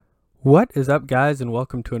What is up, guys, and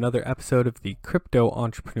welcome to another episode of the Crypto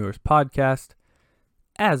Entrepreneurs Podcast.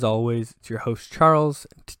 As always, it's your host, Charles.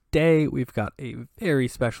 Today, we've got a very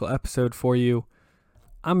special episode for you.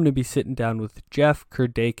 I'm going to be sitting down with Jeff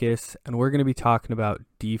Kurdakis, and we're going to be talking about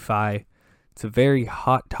DeFi. It's a very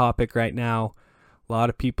hot topic right now. A lot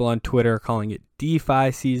of people on Twitter are calling it DeFi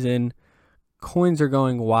season. Coins are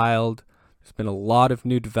going wild. There's been a lot of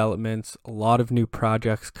new developments, a lot of new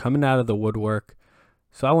projects coming out of the woodwork.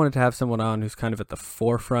 So I wanted to have someone on who's kind of at the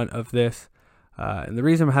forefront of this. And the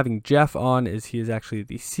reason I'm having Jeff on is he is actually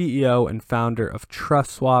the CEO and founder of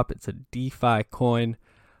TrustSwap. It's a DeFi coin.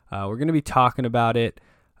 We're going to be talking about it.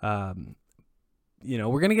 We're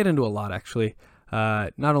going to get into a lot, actually.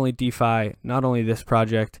 Not only DeFi, not only this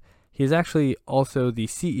project. He is actually also the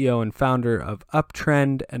CEO and founder of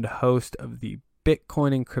Uptrend and host of the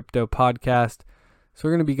Bitcoin and Crypto podcast. So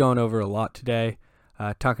we're going to be going over a lot today.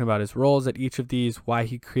 Talking about his roles at each of these, why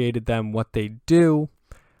he created them, what they do.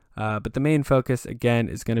 But the main focus, again,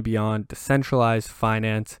 is going to be on decentralized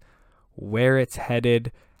finance, where it's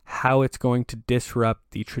headed, how it's going to disrupt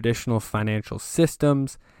the traditional financial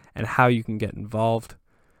systems, and how you can get involved.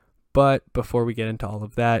 But before we get into all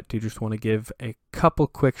of that, I do just want to give a couple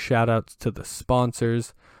quick shout outs to the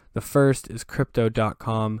sponsors. The first is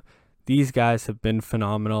Crypto.com. These guys have been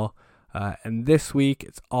phenomenal. And this week,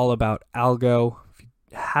 it's all about Algo.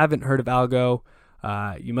 Haven't heard of Algo,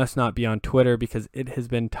 you must not be on Twitter because it has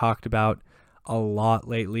been talked about a lot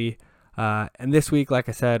lately. And this week, like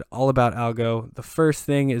I said, all about Algo. The first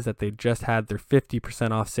thing is that they just had their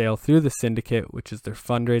 50% off sale through the Syndicate, which is their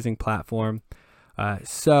fundraising platform.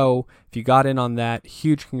 So if you got in on that,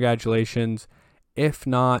 huge congratulations. If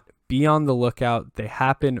not, be on the lookout. They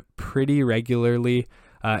happen pretty regularly,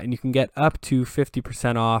 and you can get up to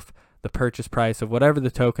 50% off the purchase price of whatever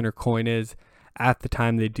the token or coin is at the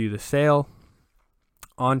time they do the sale.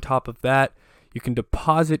 On top of that, you can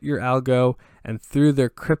deposit your Algo, and through their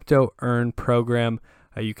Crypto Earn program,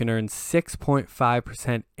 you can earn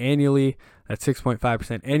 6.5% annually. That's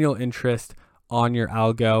 6.5% annual interest on your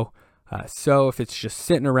Algo. So if it's just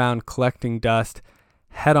sitting around collecting dust,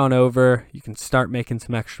 head on over. You can start making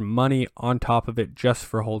some extra money on top of it just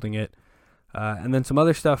for holding it. And then some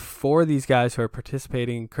other stuff for these guys who are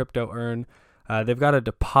participating in Crypto Earn. They've got a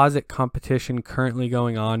deposit competition currently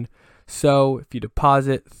going on. So if you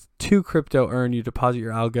deposit to Crypto Earn, you deposit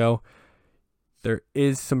your Algo, there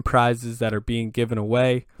is some prizes that are being given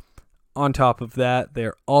away. On top of that,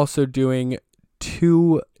 they're also doing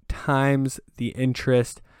 2 times the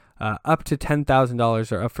interest. Up to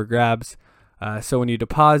 $10,000 are up for grabs. So when you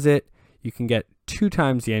deposit, you can get 2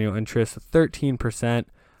 times the annual interest, 13%,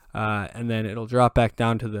 and then it'll drop back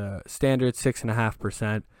down to the standard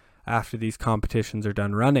 6.5%. after these competitions are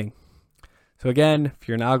done running. So again, if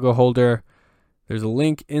you're an Algo holder, there's a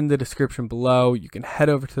link in the description below. You can head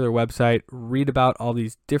over to their website, read about all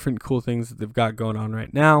these different cool things that they've got going on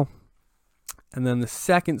right now. And then the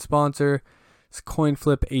second sponsor is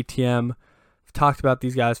CoinFlip ATM. I've talked about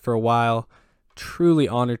these guys for a while. Truly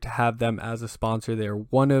honored to have them as a sponsor. They are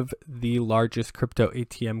one of the largest crypto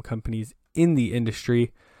ATM companies in the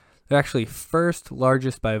industry. They're actually first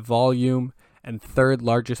largest by volume and third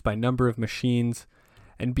largest by number of machines.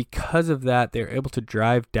 And because of that, they're able to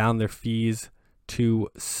drive down their fees to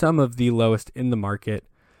some of the lowest in the market.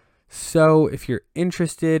 So if you're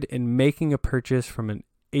interested in making a purchase from an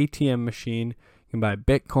ATM machine, you can buy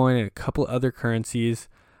Bitcoin and a couple other currencies.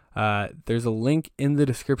 There's a link in the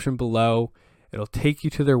description below. It'll take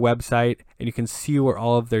you to their website, and you can see where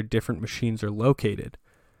all of their different machines are located.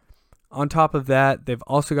 On top of that, they've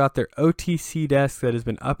also got their OTC desk that has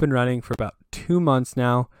been up and running for about 2 months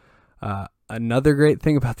now. Another great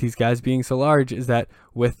thing about these guys being so large is that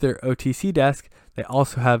with their OTC desk, they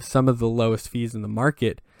also have some of the lowest fees in the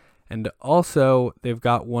market. And also, they've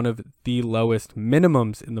got one of the lowest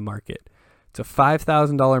minimums in the market. It's a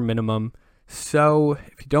 $5,000 minimum. So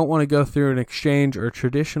if you don't want to go through an exchange or a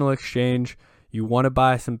traditional exchange, you want to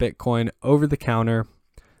buy some Bitcoin over the counter,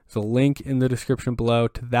 there's a link in the description below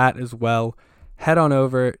to that as well. Head on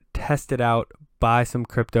over, test it out, buy some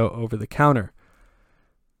crypto over the counter.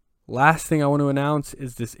 Last thing I want to announce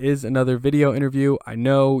is this is another video interview. I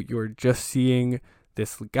know you're just seeing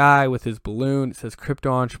this guy with his balloon. It says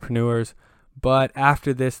Crypto Entrepreneurs. But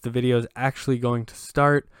after this, the video is actually going to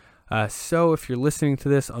start. So if you're listening to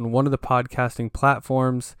this on one of the podcasting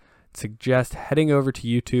platforms, I'd suggest heading over to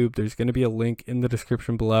YouTube. There's going to be a link in the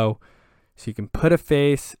description below. So you can put a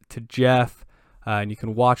face to Jeff and you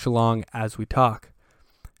can watch along as we talk.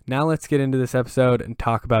 Now let's get into this episode and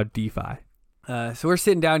talk about DeFi. So we're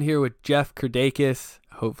sitting down here with Jeff Kurdakis.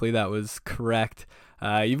 Hopefully that was correct.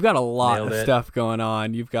 You've got a lot Nailed of it. stuff going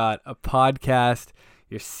on. You've got a podcast.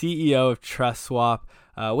 You're CEO of TrustSwap.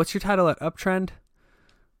 What's your title at Uptrend?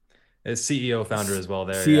 As CEO founder as well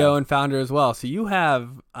there, CEO yeah. and founder as well. So you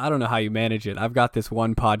have, I don't know how you manage it. I've got this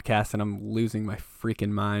one podcast and I'm losing my freaking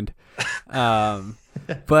mind.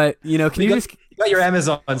 But, can You you got, just. you got your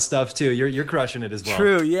Amazon stuff too. You're crushing it as well.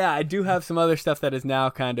 True. Yeah, I do have some other stuff that is now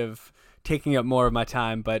kind of taking up more of my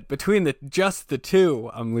time. But between just the two,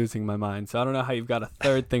 I'm losing my mind. So I don't know how you've got a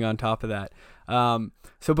third thing on top of that.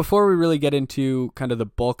 So before we really get into kind of the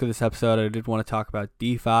bulk of this episode, I did want to talk about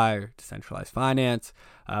DeFi or decentralized finance.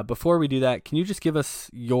 Before we do that, can you just give us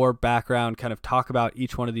your background, kind of talk about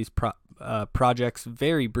each one of these projects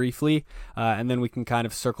very briefly, and then we can kind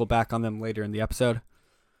of circle back on them later in the episode?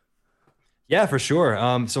 Yeah, for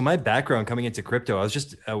sure. So my background coming into crypto, I was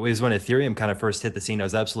just it was when Ethereum kind of first hit the scene. I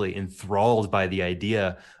was absolutely enthralled by the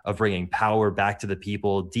idea of bringing power back to the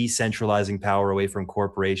people, decentralizing power away from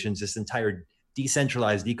corporations. This entire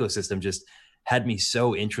decentralized ecosystem just had me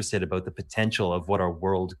so interested about the potential of what our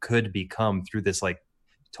world could become through this like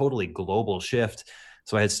totally global shift.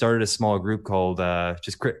 So I had started a small group called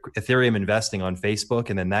just Ethereum Investing on Facebook.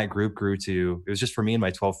 And then that group grew to, it was just for me and my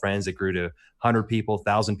 12 friends. It grew to 100 people,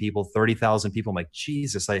 1,000 people, 30,000 people. I'm like,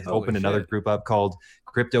 Jesus, I Holy opened another shit. group up called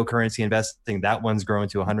Cryptocurrency Investing. That one's grown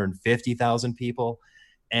to 150,000 people.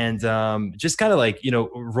 And just kind of like,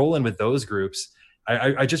 rolling with those groups,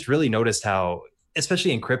 I just really noticed how,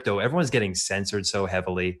 especially in crypto, everyone's getting censored so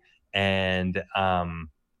heavily. And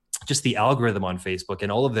just the algorithm on Facebook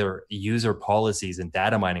and all of their user policies and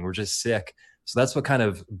data mining were just sick. So that's what kind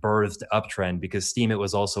of birthed Uptrend, because Steemit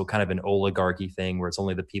was also kind of an oligarchy thing where it's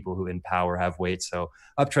only the people who in power have weight. So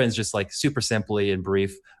Uptrend is just like super simply and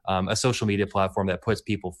brief, a social media platform that puts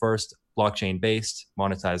people first, blockchain based,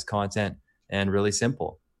 monetized content, and really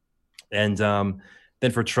simple. And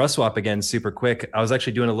then for TrustSwap, again, super quick, I was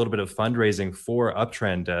actually doing a little bit of fundraising for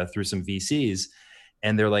Uptrend through some VCs.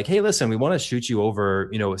 And they're like, hey, listen, we want to shoot you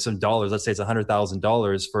over, some dollars. Let's say it's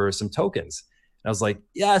 $100,000 for some tokens. And I was like,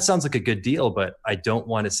 yeah, it sounds like a good deal, but I don't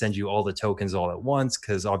want to send you all the tokens all at once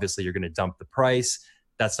because obviously you're going to dump the price.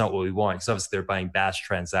 That's not what we want. Because obviously they're buying batch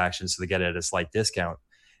transactions, so they get it at a slight discount.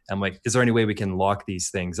 I'm like, is there any way we can lock these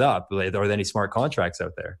things up? Are there any smart contracts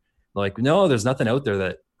out there? They're like, no, there's nothing out there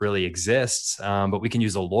that really exists, but we can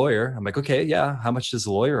use a lawyer. I'm like, okay, yeah. How much does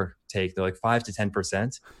a lawyer take? They're like 5 to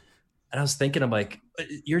 10%. And I was thinking, I'm like,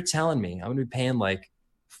 you're telling me I'm going to be paying like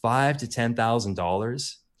 $5,000 to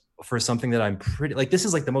 $10,000 for something that I'm pretty like, this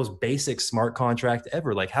is like the most basic smart contract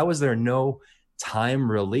ever. Like, how is there no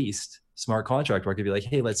time released smart contract where I could be like,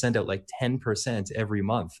 hey, let's send out like 10% every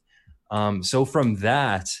month. So from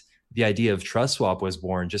that, the idea of TrustSwap was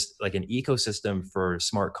born, just like an ecosystem for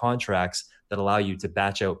smart contracts that allow you to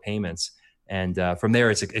batch out payments. And from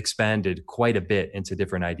there, it's expanded quite a bit into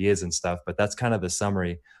different ideas and stuff. But that's kind of the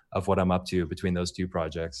summary of what I'm up to between those two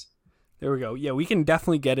projects. There we go. Yeah, we can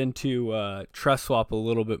definitely get into TrustSwap a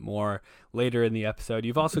little bit more later in the episode.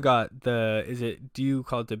 You've also got do you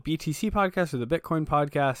call it the BTC podcast or the Bitcoin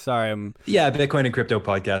podcast? Sorry, Yeah, Bitcoin and crypto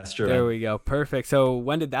podcast. Sure. There we go. Perfect. So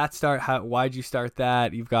when did that start? Why'd you start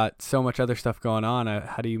that? You've got so much other stuff going on.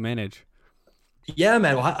 How do you manage? Yeah,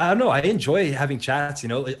 man. Well, I don't know. I enjoy having chats,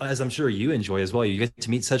 as I'm sure you enjoy as well. You get to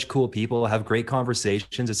meet such cool people, have great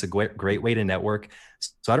conversations. It's a great way to network.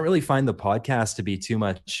 So I don't really find the podcast to be too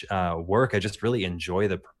much work. I just really enjoy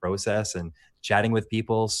the process and chatting with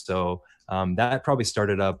people. So that probably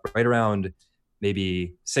started up right around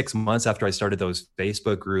maybe 6 months after I started those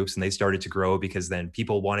Facebook groups, and they started to grow because then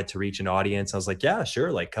people wanted to reach an audience. I was like, yeah,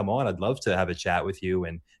 sure. Like, come on. I'd love to have a chat with you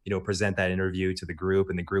and, present that interview to the group,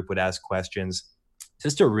 and the group would ask questions.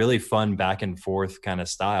 Just a really fun back and forth kind of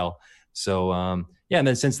style. So, yeah. And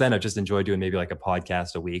then since then, I've just enjoyed doing maybe like a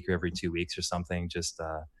podcast a week or every 2 weeks or something. Just,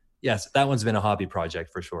 yes, that one's been a hobby project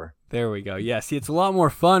for sure. There we go. Yeah, see, it's a lot more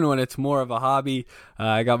fun when it's more of a hobby.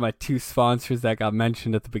 I got my 2 sponsors that got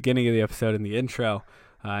mentioned at the beginning of the episode in the intro.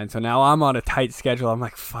 And so now I'm on a tight schedule. I'm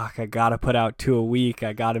like, fuck, I got to put out 2 a week.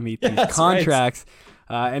 I got to meet these contracts.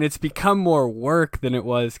 Right. And it's become more work than it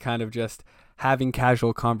was kind of just having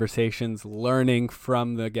casual conversations, learning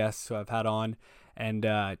from the guests who I've had on, and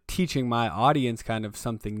teaching my audience kind of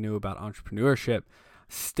something new about entrepreneurship.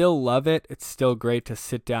 Still love it. It's still great to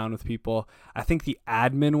sit down with people. I think the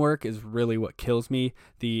admin work is really what kills me.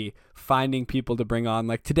 The finding people to bring on.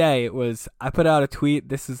 Like today, I put out a tweet.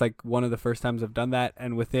 This is like one of the first times I've done that.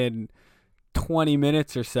 And within 20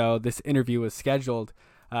 minutes or so, this interview was scheduled.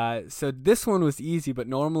 So this one was easy, but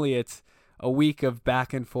normally it's a week of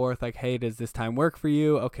back and forth. Like, hey, does this time work for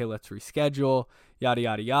you? Okay, let's reschedule, yada,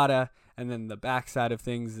 yada, yada. and then the backside of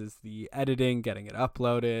things is the editing, getting it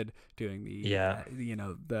uploaded, doing the Yeah.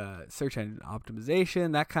 the search engine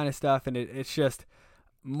optimization, that kind of stuff, and it's just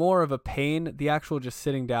more of a pain. The actual just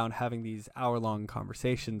sitting down having these hour-long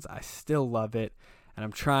conversations, I still love it, and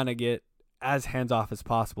I'm trying to get as hands-off as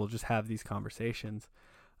possible, just have these conversations.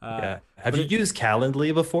 Yeah. Have you used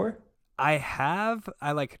Calendly before? I have.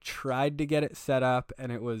 I like tried to get it set up,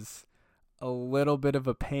 and it was a little bit of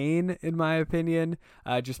a pain, in my opinion,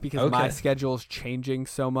 just because my Okay. schedule's changing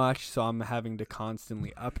so much, so I'm having to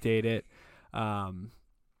constantly update it.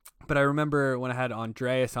 But I remember when I had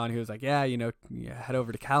Andreas on, he was like, yeah, head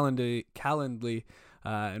over to Calendly,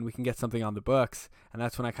 and we can get something on the books. And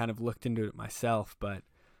that's when I kind of looked into it myself. But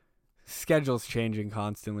schedule's changing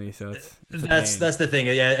constantly, so it's a pain. That's the thing.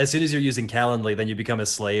 Yeah, as soon as you're using Calendly, then you become a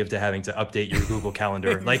slave to having to update your Google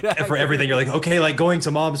Calendar. Like for everything, you're like, okay, like going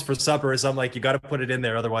to mom's for supper or something. Like you got to put it in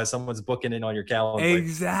there, otherwise someone's booking in on your Calendly.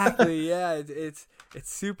 Exactly. Yeah, it's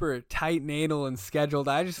super tight and anal and scheduled.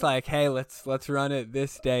 I just like, hey, let's run it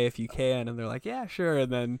this day if you can, and they're like, yeah, sure.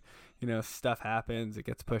 And then stuff happens, it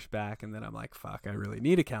gets pushed back, and then I'm like, fuck, I really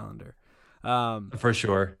need a calendar. For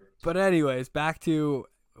sure. But anyways, back to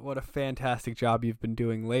what a fantastic job you've been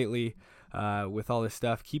doing lately with all this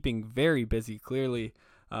stuff, keeping very busy, clearly.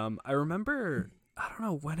 I remember, I don't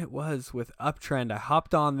know when it was, with Uptrend, I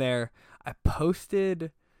hopped on there, I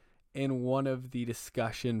posted in one of the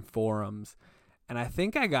discussion forums, and I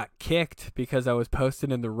think I got kicked because I was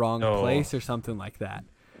posted in the wrong Oh. place or something like that.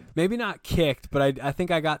 Maybe not kicked, but I think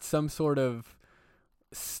I got some sort of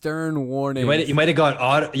stern warning. You might have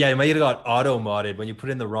got you might have got auto modded when you put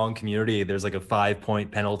in the wrong community. There's like a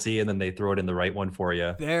 5-point penalty, and then they throw it in the right one for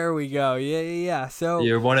you. There we go. Yeah. So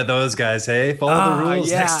You're one of those guys. Hey, follow the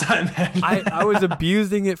rules yeah. next time, man. I was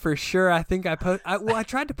abusing it for sure. I think I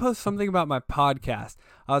tried to post something about my podcast.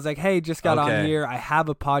 I was like, hey, just got on Okay. here. I have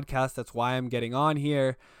a podcast. That's why I'm getting on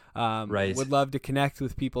here. Right. Would love to connect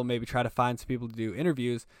with people, maybe try to find some people to do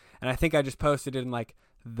interviews. And I think I just posted it in like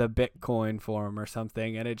the Bitcoin forum or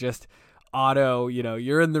something, and it just auto,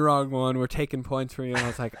 you're in the wrong one. We're taking points from you. And I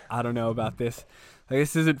was like, I don't know about this. Like,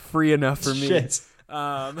 this isn't free enough for me. Shit.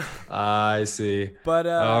 Um, I see. but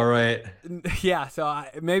All right. yeah, so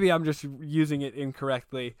maybe I'm just using it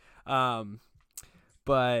incorrectly. But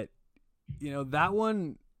that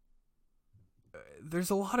one,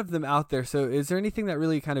 there's a lot of them out there. So is there anything that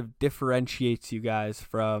really kind of differentiates you guys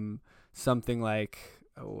from something like,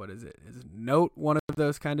 what is it? Is Note one of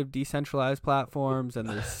those kind of decentralized platforms? And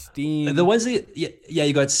there's Steam. The ones that, yeah,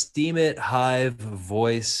 you got Steemit, Hive,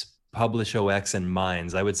 Voice, Publish OX, and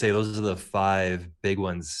Minds. I would say those are the 5 big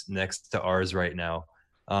ones next to ours right now.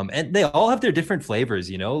 And they all have their different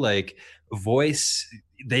flavors, like Voice.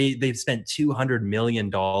 They've spent $200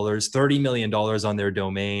 million, $30 million on their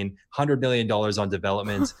domain, $100 million on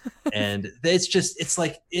development, and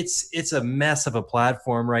it's a mess of a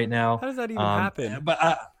platform right now. How does that even happen?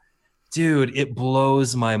 But dude, it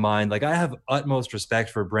blows my mind. Like, I have utmost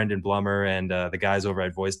respect for Brendan Blummer and the guys over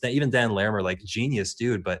at Voice. Even Dan Larimer, like, genius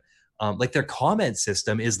dude. But like, their comment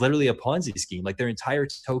system is literally a Ponzi scheme. Like, their entire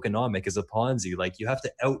tokenomic is a Ponzi. Like, you have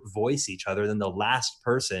to outvoice each other. Then the last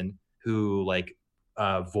person who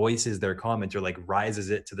voices their comment or like rises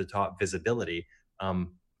it to the top visibility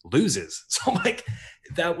loses. So like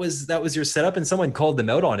that was your setup, and someone called them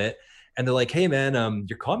out on it, and they're like, hey man,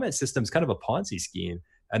 your comment system's kind of a Ponzi scheme.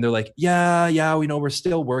 And they're like, yeah, we know, we're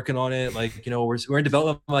still working on it, like, we're in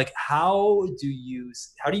development. I'm like, how do you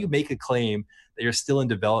make a claim that you're still in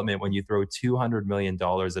development when you throw $200 million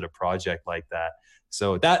at a project like that?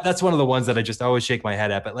 So that's one of the ones that I just always shake my head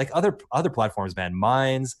at. But like other platforms, man,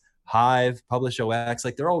 Minds, Hive, Publish OX,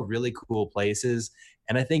 like, they're all really cool places.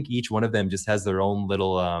 And I think each one of them just has their own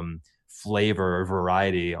little flavor or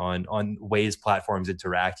variety on ways platforms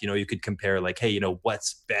interact. You could compare like, hey,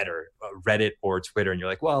 what's better, Reddit or Twitter? And you're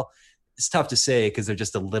like, well, it's tough to say because they're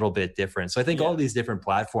just a little bit different. So I think all these different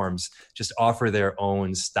platforms just offer their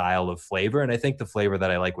own style of flavor. And I think the flavor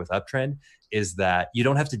that I like with Uptrend is that you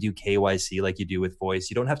don't have to do KYC like you do with Voice.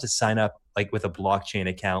 You don't have to sign up like with a blockchain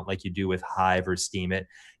account like you do with Hive or Steemit.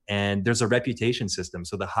 And there's a reputation system.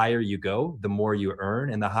 So the higher you go, the more you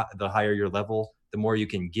earn, and the higher your level, the more you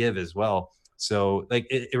can give as well. So like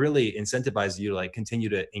it really incentivizes you to like continue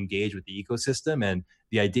to engage with the ecosystem. And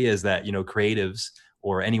the idea is that, creatives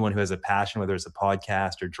or anyone who has a passion, whether it's a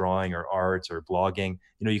podcast or drawing or art or blogging,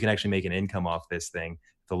 you can actually make an income off this thing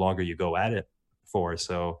the longer you go at it for.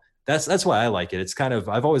 So that's why I like it. It's kind of,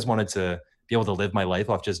 I've always wanted to be able to live my life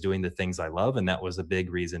off just doing the things I love. And that was a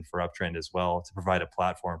big reason for Uptrend as well, to provide a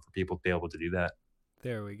platform for people to be able to do that.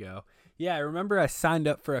 There we go. Yeah, I remember I signed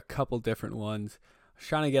up for a couple different ones. I was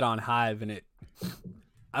trying to get on Hive, and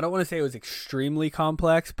I don't want to say it was extremely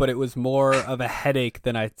complex, but it was more of a headache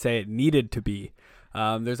than I'd say it needed to be.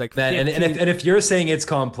 There's like 15... and if you're saying it's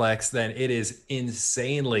complex, then it is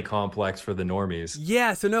insanely complex for the normies.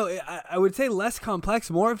 Yeah, so no, I would say less complex,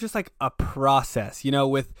 more of just like a process. You know,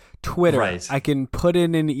 with Twitter, Right. I can put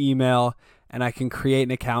in an email and I can create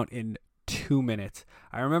an account in 2 minutes.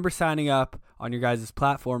 I remember signing up on your guys'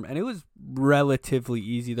 platform and it was relatively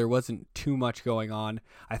easy. There wasn't too much going on.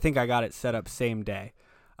 I think I got it set up same day,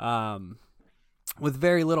 with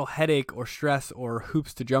very little headache or stress or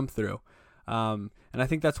hoops to jump through. And I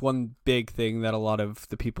think that's one big thing that a lot of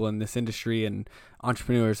the people in this industry and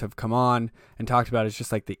entrepreneurs have come on and talked about is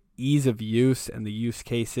just like the ease of use and the use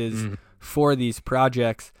cases for these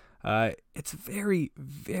projects. It's very,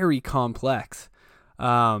 very complex.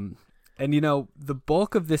 And, you know, the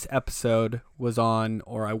bulk of this episode was on,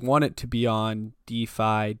 or I want it to be on,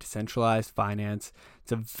 DeFi, decentralized finance.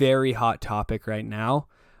 It's a very hot topic right now.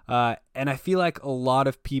 And I feel like a lot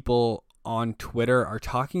of people on Twitter are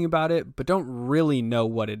talking about it, but don't really know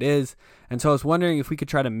what it is. And so I was wondering if we could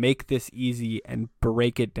try to make this easy and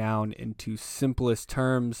break it down into simplest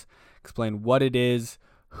terms, explain what it is,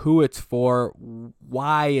 who it's for,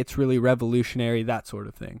 why it's really revolutionary, that sort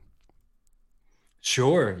of thing.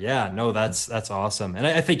 Sure. Yeah. No, that's awesome. And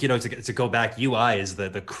I think, you know, to go back, UI is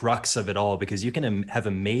the crux of it all, because you can have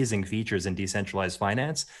amazing features in decentralized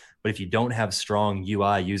finance, but if you don't have strong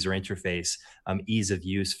UI, user interface, ease of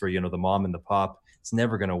use for, you know, the mom and the pop, it's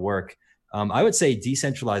never going to work. I would say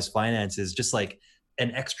decentralized finance is just like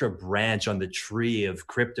an extra branch on the tree of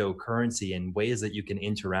cryptocurrency and ways that you can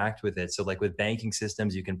interact with it. So like with banking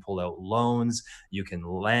systems, you can pull out loans, you can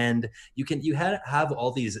lend, you have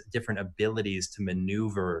all these different abilities to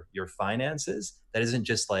maneuver your finances that isn't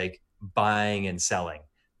just like buying and selling.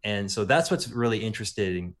 And so that's what's really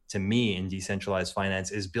interesting to me in decentralized finance,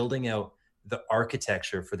 is building out the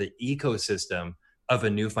architecture for the ecosystem of a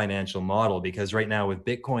new financial model. Because right now with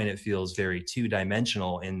Bitcoin, it feels very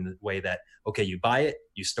two-dimensional in the way that, okay, you buy it,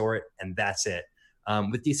 you store it, and that's it.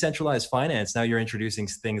 With decentralized finance, now you're introducing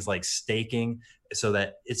things like staking, so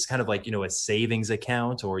that it's kind of like, you know, a savings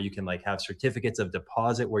account, or you can like have certificates of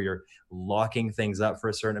deposit where you're locking things up for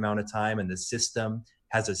a certain amount of time, and the system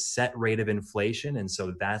has a set rate of inflation, and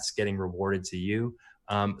so that's getting rewarded to you.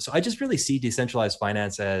 So I just really see decentralized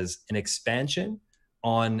finance as an expansion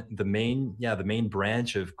on the main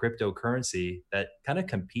branch of cryptocurrency that kind of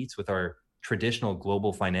competes with our traditional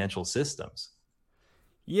global financial systems.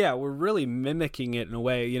 Yeah, we're really mimicking it in a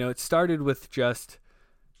way. You know, it started with just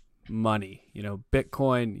money. You know,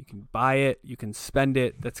 Bitcoin, you can buy it, you can spend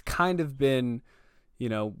it. That's kind of been, you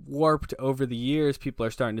know, warped over the years. People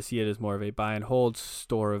are starting to see it as more of a buy and hold,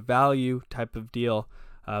 store of value type of deal,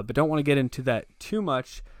 but don't want to get into that too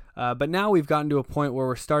much. But now we've gotten to a point where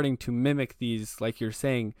we're starting to mimic these, like you're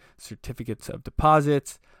saying, certificates of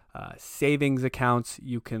deposits, savings accounts.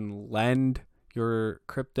 You can lend your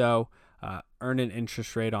crypto, earn an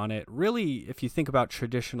interest rate on it. Really, if you think about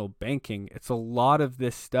traditional banking, it's a lot of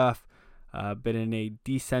this stuff, but in a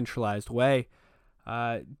decentralized way.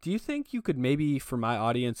 Do you think you could maybe, for my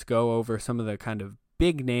audience, go over some of the kind of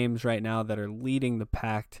big names right now that are leading the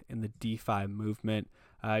pack in the DeFi movement,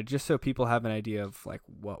 just so people have an idea of like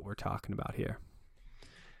what we're talking about here?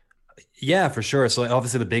 Yeah, for sure. So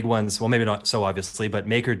obviously the big ones, well, maybe not so obviously, but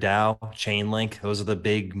MakerDAO, Chainlink, those are the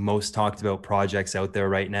big, most talked about projects out there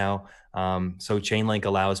right now. So Chainlink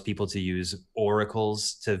allows people to use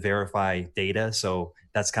oracles to verify data. So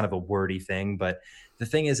that's kind of a wordy thing, but the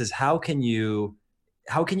thing is how can you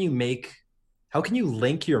link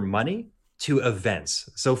your money to events?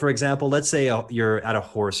 So for example, let's say you're at a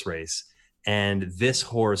horse race and this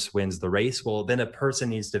horse wins the race. Well, then a person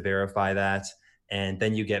needs to verify that, and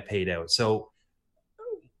then you get paid out. So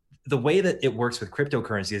the way that it works with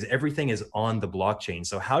cryptocurrency is everything is on the blockchain.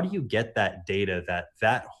 So how do you get that data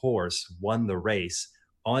that horse won the race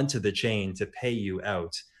onto the chain to pay you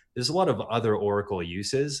out? There's a lot of other Oracle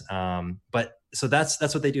uses, but so that's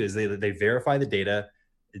what they do, is they verify the data.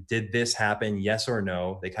 Did this happen? Yes or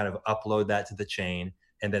no? They kind of upload that to the chain,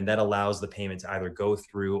 and then that allows the payment to either go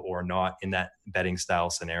through or not in that betting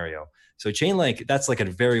style scenario. So Chainlink, that's like a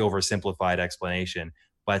very oversimplified explanation,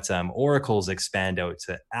 but oracles expand out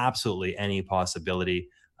to absolutely any possibility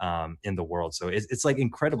in the world. So it's like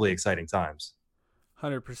incredibly exciting times.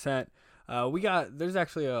 100%. There's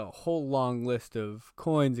actually a whole long list of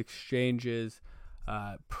coins, exchanges,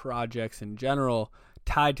 projects in general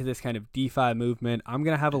tied to this kind of DeFi movement. I'm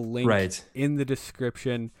going to have a link in the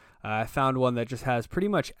description. I found one that just has pretty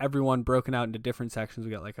much everyone broken out into different sections.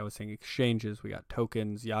 We got, like I was saying, exchanges, we got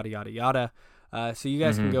tokens, yada, yada, yada. So you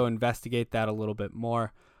guys can go investigate that a little bit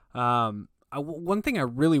more. one thing I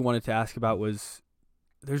really wanted to ask about was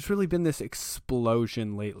there's really been this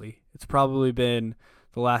explosion lately. It's probably been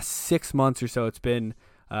the last 6 months or so. It's been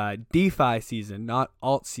DeFi season, not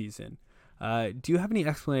alt season. Do you have any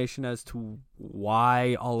explanation as to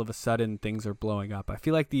why all of a sudden things are blowing up? I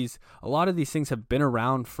feel like a lot of these things have been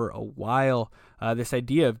around for a while. This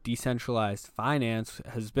idea of decentralized finance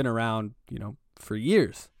has been around, for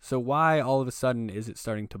years. So why all of a sudden is it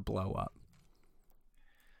starting to blow up?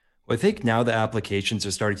 Well, I think now the applications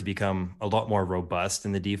are starting to become a lot more robust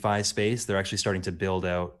in the DeFi space. They're actually starting to build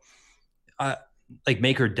out. Uh, like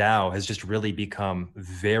MakerDAO has just really become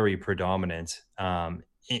very predominant in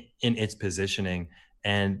its positioning.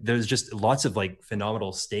 And there's just lots of like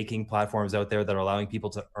phenomenal staking platforms out there that are allowing people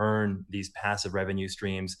to earn these passive revenue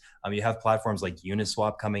streams. You have platforms like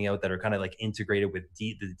Uniswap coming out that are kind of like integrated with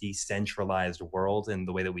the decentralized world and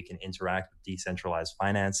the way that we can interact with decentralized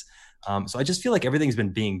finance. So I just feel like everything's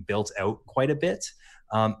been being built out quite a bit.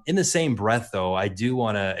 In the same breath, though, I do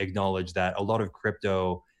want to acknowledge that a lot of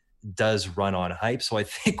crypto does run on hype. So I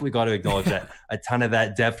think we got to acknowledge that a ton of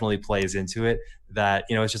that definitely plays into it. That,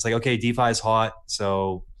 it's just like, okay, DeFi is hot.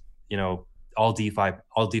 So, all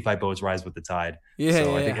DeFi boats rise with the tide. Yeah.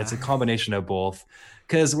 So I think it's a combination of both,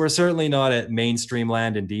 because we're certainly not at mainstream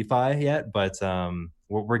land in DeFi yet, but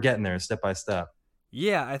we're getting there step by step.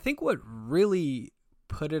 Yeah. I think what really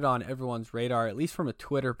put it on everyone's radar, at least from a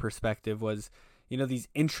Twitter perspective, was these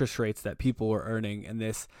interest rates that people were earning. And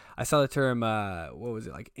I saw the term, what was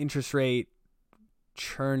it, like interest rate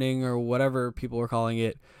churning or whatever people were calling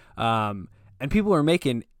it. And people were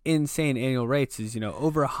making insane annual rates,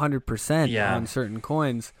 over 100% on certain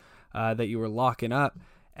coins that you were locking up.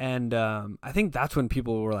 And I think that's when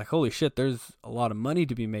people were like, holy shit, there's a lot of money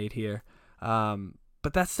to be made here.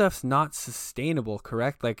 But that stuff's not sustainable,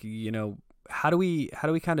 correct? Like, how do we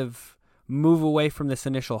kind of move away from this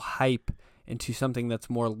initial hype into something that's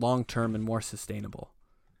more long-term and more sustainable?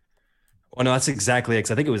 Well, no, that's exactly it.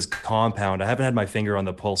 'Cause I think it was Compound. I haven't had my finger on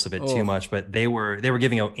the pulse of it too much, but they were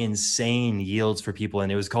giving out insane yields for people,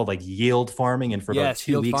 and it was called like yield farming. And for about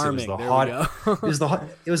 2 weeks, farming. It was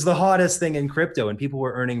it was the hottest thing in crypto, and people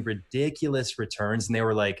were earning ridiculous returns. And they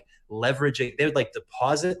were like leveraging. They would like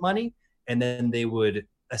deposit money, and then they would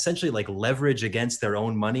essentially like leverage against their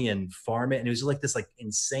own money and farm it. And it was just like this like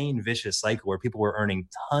insane vicious cycle where people were earning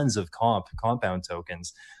tons of compound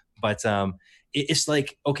tokens. But it's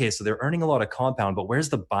like, okay, so they're earning a lot of compound, but where's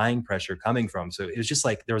the buying pressure coming from? So it was just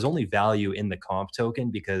like there was only value in the comp token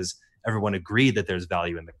because everyone agreed that there's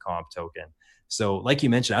value in the comp token. So like you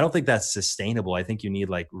mentioned, I don't think that's sustainable. I think you need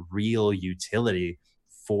like real utility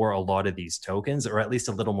for a lot of these tokens, or at least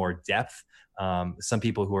a little more depth. Some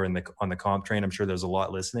people who are on the comp train, I'm sure there's a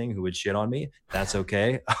lot listening who would shit on me. That's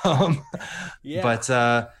okay. But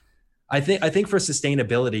I think for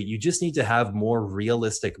sustainability, you just need to have more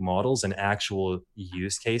realistic models and actual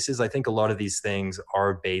use cases. I think a lot of these things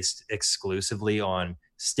are based exclusively on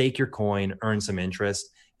stake your coin, earn some interest.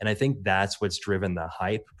 And I think that's what's driven the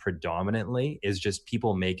hype predominantly, is just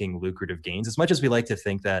people making lucrative gains. As much as we like to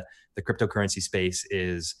think that the cryptocurrency space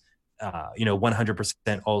is 100%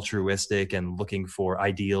 altruistic and looking for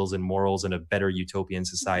ideals and morals and a better utopian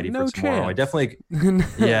society for tomorrow. I definitely,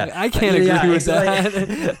 I can't agree with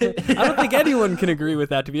that. I don't think anyone can agree with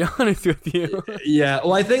that, to be honest with you. Yeah.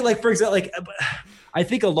 Well, I think for example, I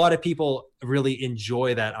think a lot of people really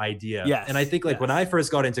enjoy that idea. Yes. And I think when I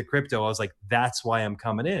first got into crypto, I was like, that's why I'm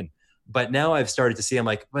coming in. But now I've started to see, I'm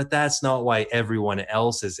like, but that's not why everyone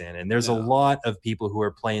else is in. And there's a lot of people who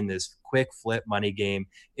are playing this quick flip money game.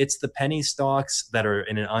 It's the penny stocks that are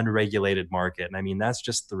in an unregulated market. And I mean, that's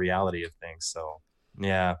just the reality of things. So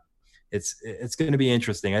yeah, it's going to be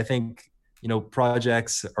interesting. I think,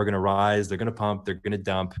 projects are going to rise, they're going to pump, they're going to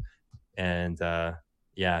dump. And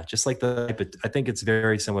just like I think it's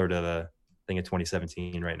very similar to the thing in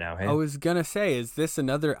 2017 right now. Hey? I was going to say, is this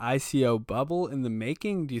another ICO bubble in the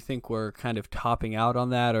making? Do you think we're kind of topping out on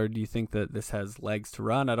that? Or do you think that this has legs to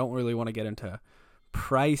run? I don't really want to get into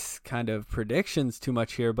price kind of predictions too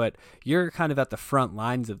much here, but you're kind of at the front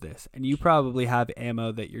lines of this, and you probably have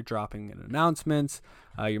ammo that you're dropping in announcements.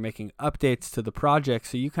 You're making updates to the project.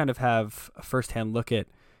 So you kind of have a firsthand look at,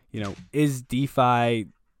 is DeFi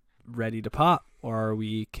ready to pop, or are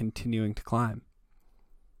we continuing to climb?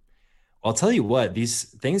 I'll tell you what, these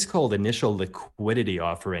things called initial liquidity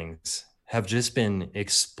offerings have just been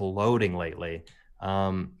exploding lately.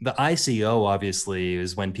 The ICO obviously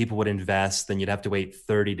is when people would invest, then you'd have to wait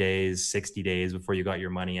 30 days, 60 days before you got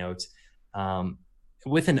your money out.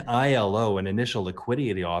 With an ILO, an initial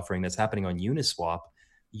liquidity offering that's happening on Uniswap,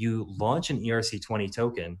 you launch an ERC20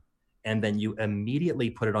 token, and then you immediately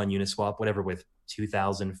put it on Uniswap, whatever, with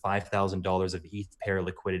 $2,000, $5,000 of ETH pair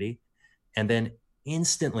liquidity. And then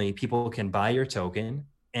instantly people can buy your token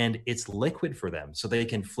and it's liquid for them. So they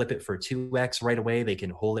can flip it for 2x right away. They can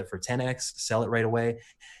hold it for 10x, sell it right away.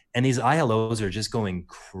 And these ILOs are just going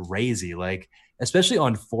crazy. Like, especially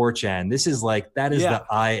on 4chan, this is like, that is the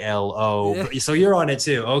ILO. Yeah. So you're on it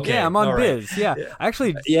too. Okay. Yeah, I'm on Biz. Right. Yeah. I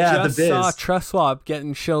actually just saw TrustSwap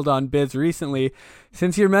getting shilled on Biz recently.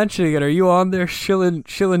 Since you're mentioning it, are you on there shilling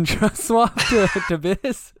TrustSwap to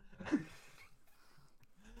Biz?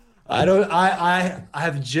 I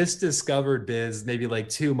have just discovered Biz maybe like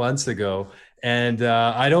 2 months ago. And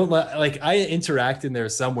I don't like, I interact in there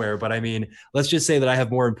somewhere, but I mean, let's just say that I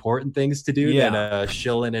have more important things to do than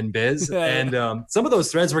shilling and Biz. And some of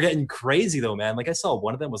those threads were getting crazy though, man. Like I saw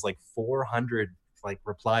one of them was like 400 like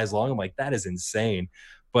replies long. I'm like, that is insane.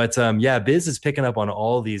 But Biz is picking up on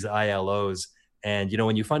all these ILOs. And,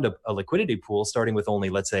 when you fund a liquidity pool starting with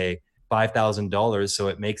only, let's say, $5,000, so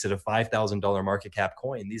it makes it a $5,000 market cap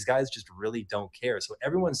coin, these guys just really don't care. So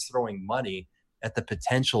everyone's throwing money at the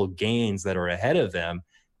potential gains that are ahead of them,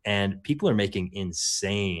 and people are making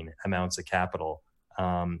insane amounts of capital.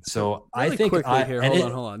 So really I think quickly here,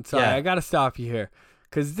 hold on. Sorry, I got to stop you here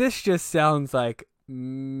because this just sounds like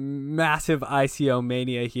massive ICO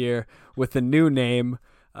mania here with the new name.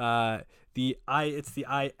 It's the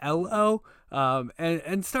ILO,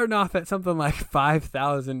 and starting off at something like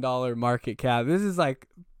 $5,000 market cap. This is like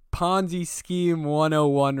Ponzi scheme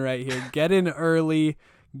 101 right here. Get in early.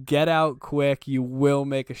 Get out quick. You will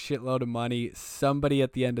make a shitload of money. Somebody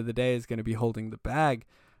at the end of the day is going to be holding the bag.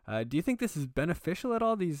 Do you think this is beneficial at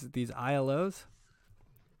all, these ILOs?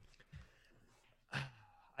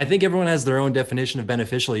 I think everyone has their own definition of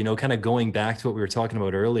beneficial, kind of going back to what we were talking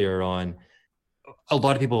about earlier on. A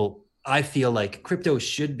lot of people, I feel like crypto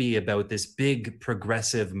should be about this big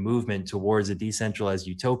progressive movement towards a decentralized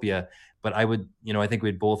utopia. But I would, I think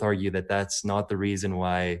we'd both argue that that's not the reason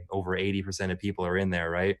why over 80% of people are in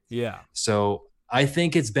there, right? Yeah. So I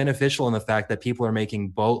think it's beneficial in the fact that people are making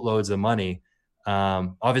boatloads of money.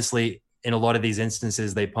 Obviously, in a lot of these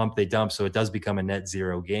instances, they pump, they dump. So it does become a net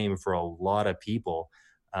zero game for a lot of people.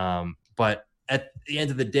 But at the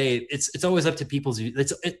end of the day, it's always up to people's.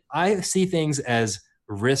 I see things as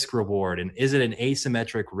risk reward, and is it an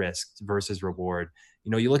asymmetric risk versus reward?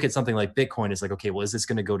 You look at something like Bitcoin, it's like, okay, well, is this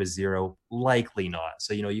going to go to zero? Likely not.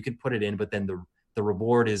 So, you can put it in, but then the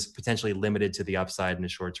reward is potentially limited to the upside in a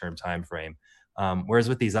short-term time frame. Whereas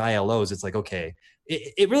with these ILOs, it's like, okay,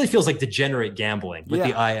 it really feels like degenerate gambling with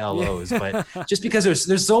the ILOs. Yeah. But just because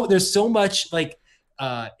there's so much like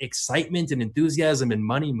excitement and enthusiasm and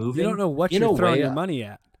money moving, you don't know what you're throwing your money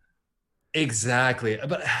at. Exactly.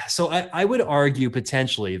 But so I would argue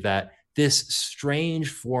potentially that this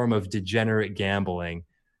strange form of degenerate gambling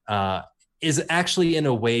is actually in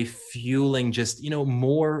a way fueling just,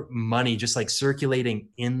 more money just like circulating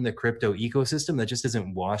in the crypto ecosystem that just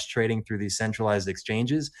isn't wash trading through these centralized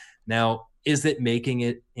exchanges. Now, is it making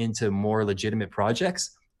it into more legitimate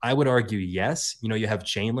projects? I would argue yes. You have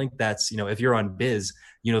Chainlink. That's, if you're on Biz,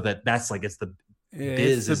 that's like, it's the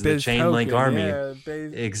Biz is the Chainlink army.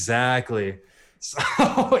 Yeah, exactly.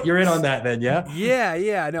 So you're in on that then, yeah?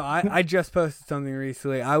 Yeah. No, I just posted something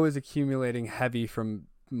recently. I was accumulating heavy from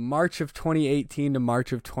March of 2018 to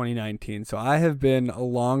March of 2019. So I have been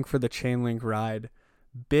along for the Chainlink ride.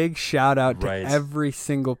 Big shout out to every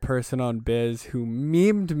single person on Biz who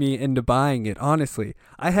memed me into buying it. Honestly,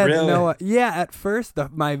 I had at first,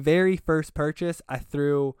 my very first purchase, I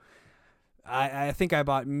think I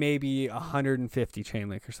bought maybe 150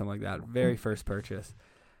 Chainlink or something like that. Very first purchase.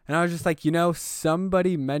 And I was just like,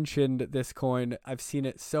 somebody mentioned this coin. I've seen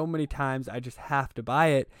it so many times. I just have to buy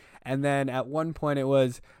it. And then at one point it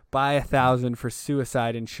was buy 1,000 for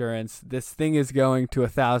suicide insurance. This thing is going to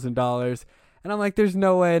 $1,000. And I'm like, there's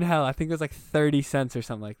no way in hell. I think it was like 30 cents or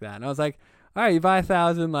something like that. And I was like, all right, you buy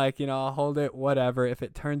 1,000, I'll hold it, whatever. If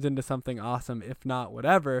it turns into something awesome, if not,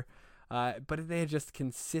 whatever. But they had just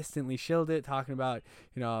consistently shilled it, talking about,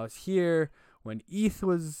 I was here when ETH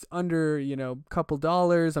was under, a couple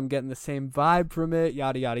dollars. I'm getting the same vibe from it,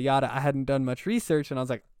 yada, yada, yada. I hadn't done much research, and I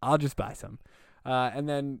was like, I'll just buy some. And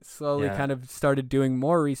then slowly kind of started doing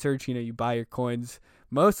more research. You buy your coins.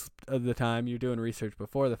 Most of the time, you're doing research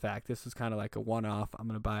before the fact. This was kind of like a one-off. I'm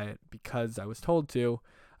going to buy it because I was told to.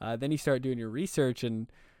 Then you start doing your research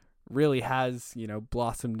and really has,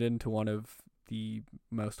 blossomed into one of the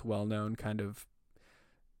most well-known kind of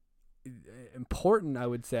important, I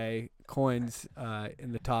would say, coins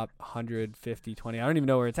in the top 150, 20. I don't even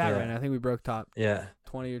know where it's at right now. I think we broke top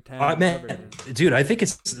 20 or 10. Man, dude, I think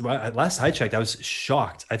it's last I checked, I was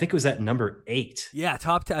shocked. I think it was at number 8. Yeah,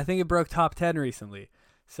 top 10. I think it broke top 10 recently.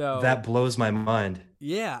 So that blows my mind.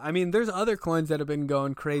 Yeah, I mean, there's other coins that have been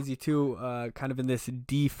going crazy too, kind of in this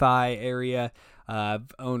DeFi area.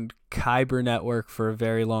 I've owned Kyber Network for a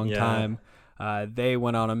very long time. They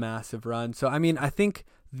went on a massive run. So, I mean, I think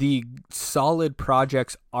the solid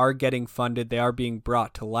projects are getting funded. They are being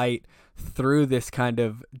brought to light through this kind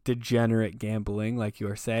of degenerate gambling, like you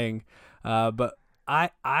were saying. But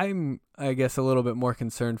I'm, I guess, a little bit more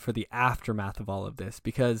concerned for the aftermath of all of this,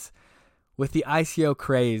 because with the ICO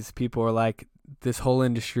craze, people were like, this whole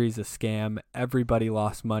industry is a scam. Everybody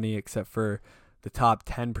lost money except for the top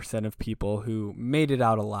 10% of people who made it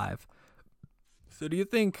out alive. So do you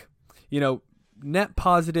think, net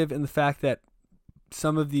positive in the fact that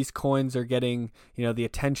some of these coins are getting, the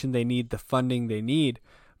attention they need, the funding they need,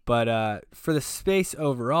 but for the space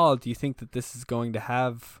overall, do you think that this is going to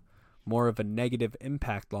have more of a negative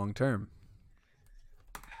impact long term?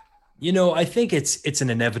 I think it's an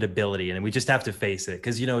inevitability, and we just have to face it,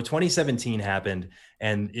 because 2017 happened,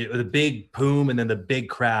 and the big boom and then the big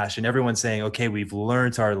crash, and everyone's saying, okay, we've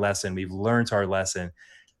learned our lesson,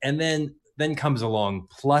 and then comes along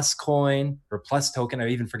Plus Coin or Plus Token. I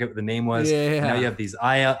even forget what the name was. Yeah. Now you have these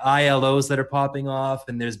ILOs that are popping off,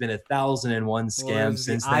 and there's been 1,001 scams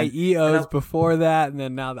since then. IEOs before that, and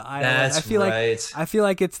then now the ILOs. That's I feel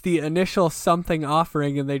like it's the initial something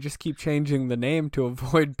offering, and they just keep changing the name to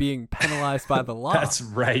avoid being penalized by the law. That's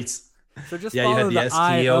right. So just you had the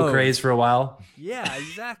STO craze for a while. Yeah,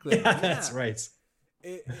 exactly. That's right.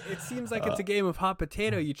 It seems like it's a game of hot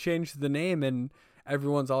potato. You change the name and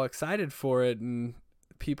everyone's all excited for it, and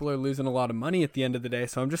people are losing a lot of money at the end of the day.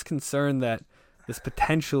 So I'm just concerned that this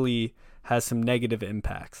potentially has some negative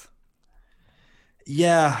impacts.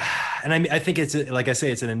 Yeah. And I think it's, like I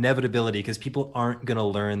say, it's an inevitability, because people aren't going to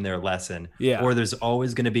learn their lesson. Yeah. Or there's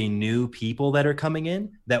always going to be new people that are coming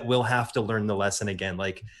in that will have to learn the lesson again.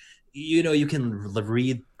 Like, you can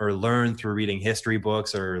read or learn through reading history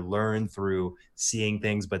books or learn through seeing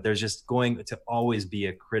things, but there's just going to always be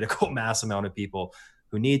a critical mass amount of people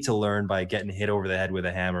who need to learn by getting hit over the head with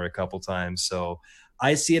a hammer a couple times. So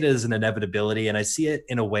I see it as an inevitability, and I see it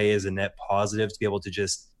in a way as a net positive to be able to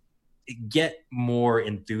just get more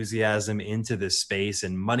enthusiasm into this space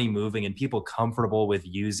and money moving and people comfortable with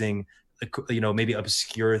using, maybe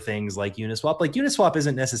obscure things like Uniswap. Like Uniswap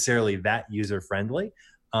isn't necessarily that user friendly.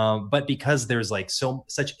 But because there's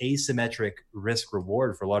such asymmetric risk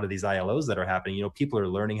reward for a lot of these ILOs that are happening, people are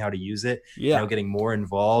learning how to use it, getting more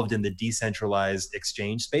involved in the decentralized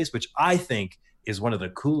exchange space, which I think is one of the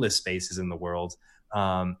coolest spaces in the world.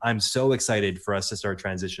 I'm so excited for us to start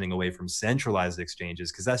transitioning away from centralized exchanges,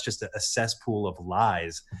 because that's just a cesspool of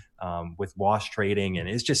lies with wash trading, and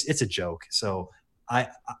it's a joke. So I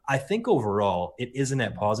think overall it is a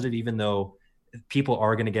net positive, even though people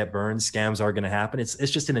are going to get burned, scams are going to happen. It's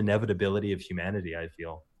just an inevitability of humanity, I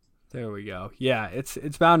feel. There we go. Yeah, it's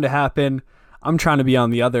bound to happen. I'm trying to be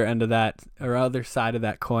on the other end of that, or other side of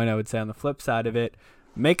that coin, I would say, on the flip side of it,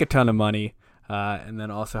 make a ton of money, and then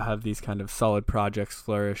also have these kind of solid projects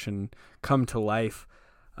flourish and come to life.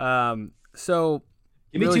 So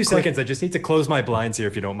give me really 2 seconds. I just need to close my blinds here,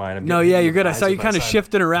 if you don't mind. No, yeah, you're good. I saw you kind of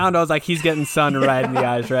shifting around. I was like, he's getting sun right in the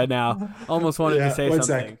eyes right now. Almost wanted to say something.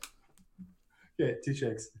 Sec. Okay, 2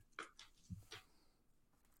 checks.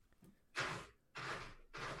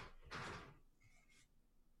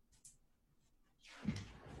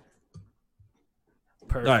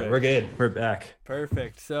 Perfect. All right, we're good. We're back.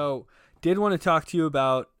 Perfect. So, did want to talk to you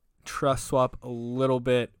about TrustSwap a little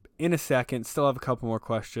bit in a second. Still have a couple more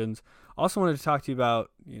questions. Also wanted to talk to you about,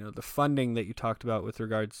 the funding that you talked about with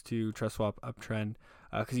regards to TrustSwap Uptrend,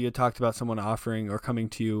 because you had talked about someone offering or coming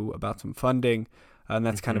to you about some funding, and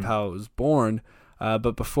that's kind of how it was born.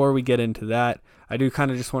 But before we get into that, I do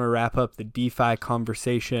kind of just want to wrap up the DeFi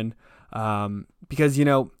conversation, because,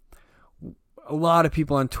 a lot of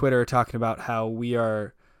people on Twitter are talking about how we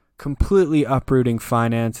are completely uprooting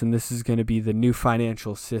finance, and this is going to be the new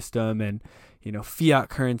financial system, and, fiat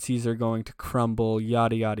currencies are going to crumble,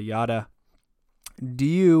 yada, yada, yada. Do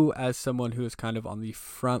you, as someone who is kind of on the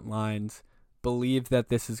front lines, believe that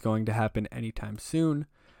this is going to happen anytime soon?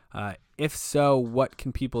 If so, what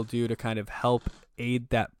can people do to kind of help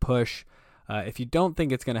aid that push? If you don't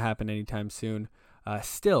think it's going to happen anytime soon,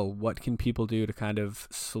 still, what can people do to kind of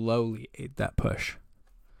slowly aid that push?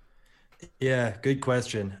 Yeah, good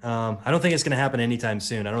question. I don't think it's going to happen anytime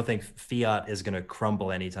soon. I don't think fiat is going to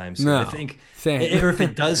crumble anytime soon. I No, think, same. or if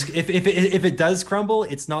it does, if it does crumble,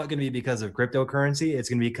 it's not going to be because of cryptocurrency. It's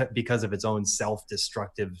going to be because of its own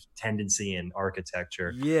self-destructive tendency and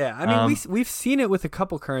architecture. Yeah, I mean Um, we've seen it with a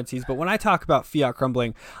couple currencies, but when I talk about fiat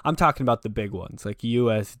crumbling, I'm talking about the big ones like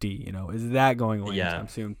USD. Is that going away yeah, anytime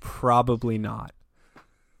soon? Probably not.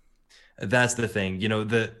 that's the thing.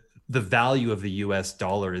 The value of the US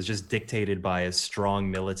dollar is just dictated by a strong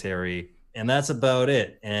military, and that's about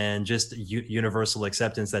it. And just universal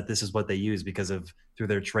acceptance that this is what they use because of through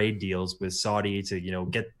their trade deals with Saudi to,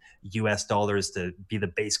 get US dollars to be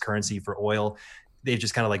the base currency for oil. They've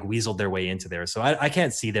just kind of like weaseled their way into there. So I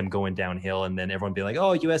can't see them going downhill and then everyone be like,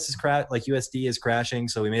 oh, like USD is crashing,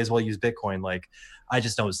 so we may as well use Bitcoin. Like, I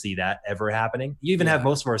just don't see that ever happening. You even have Yeah.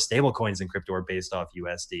 most of our stable coins in crypto are based off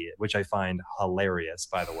USD, which I find hilarious,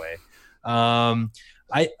 by the way. Um,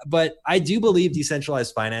 but I do believe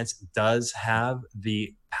decentralized finance does have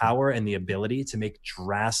the power and the ability to make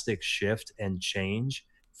drastic shift and change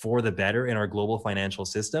for the better in our global financial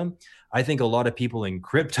system. I think a lot of people in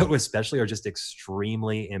crypto, especially, are just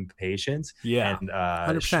extremely impatient, Yeah. and you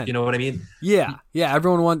 100%. know what I mean. Yeah. Yeah,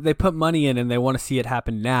 they put money in and they want to see it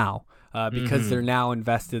happen now. Because they're Mm-hmm. now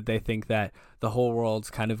invested, they think that the whole world's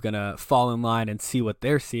kind of going to fall in line and see what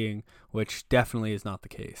they're seeing, which definitely is not the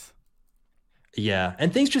case. Yeah,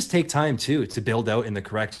 and things just take time too to build out in the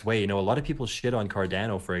correct way. A lot of people shit on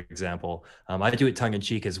Cardano, for example. I do it tongue in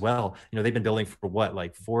cheek as well. They've been building for what,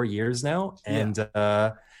 like 4 years now,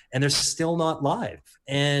 Yeah. and they're still not live.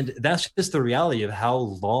 And that's just the reality of how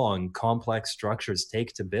long complex structures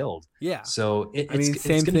take to build. Yeah. So I mean, it's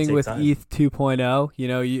same going to thing take with time, ETH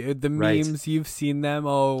 2.0. The right? memes, you've seen them.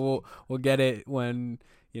 Oh, we'll get it when,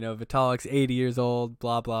 Vitalik's 80 years old,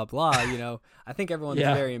 blah, blah, blah. I think everyone's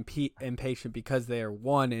Yeah. very impatient because they are,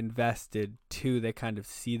 one, invested, two, they kind of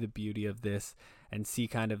see the beauty of this and see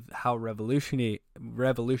kind of how revolutionary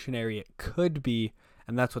it could be.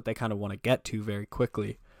 And that's what they kind of want to get to very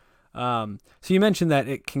quickly. So you mentioned that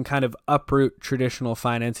it can kind of uproot traditional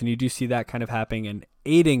finance, and you do see that kind of happening and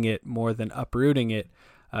aiding it more than uprooting it.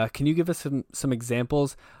 Can you give us some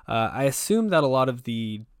examples? I assume that a lot of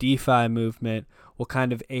the DeFi movement will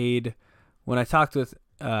kind of aid. When I talked with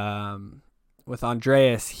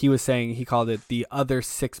Andreas, he was saying he called it the other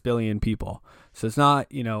 6 billion people. So it's not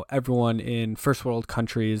everyone in first world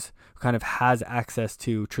countries who kind of has access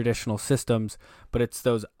to traditional systems, but it's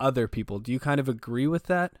those other people. Do you kind of agree with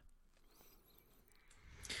that?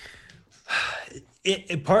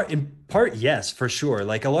 In part, yes, for sure.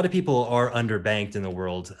 Like, a lot of people are underbanked in the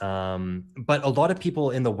world, but a lot of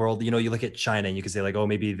people in the world, you look at China and you can say like, oh,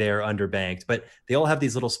 maybe they're underbanked, but they all have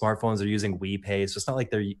these little smartphones. They're using WePay, so it's not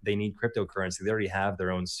like they need cryptocurrency. They already have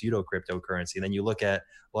their own pseudo cryptocurrency. And then you look at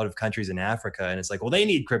a lot of countries in Africa, and it's like, well, they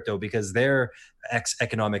need crypto because their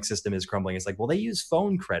economic system is crumbling. It's like, well, they use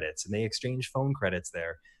phone credits and they exchange phone credits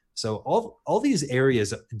there. So all these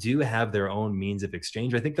areas do have their own means of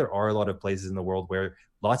exchange. I think there are a lot of places in the world where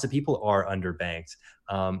lots of people are underbanked.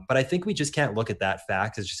 But I think we just can't look at that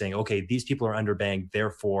fact as just saying, okay, these people are underbanked,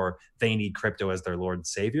 therefore they need crypto as their Lord and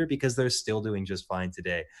Savior, because they're still doing just fine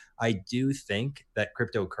today. I do think that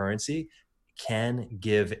cryptocurrency can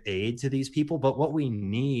give aid to these people, but what we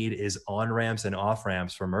need is on ramps and off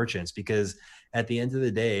ramps for merchants, because at the end of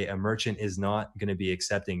the day, a merchant is not going to be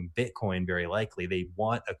accepting Bitcoin very likely. They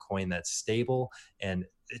want a coin that's stable and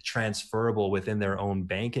transferable within their own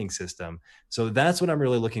banking system. So that's what I'm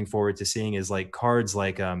really looking forward to seeing, is like cards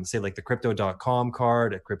like, say, like the crypto.com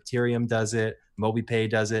card, Crypterium does it, MobiPay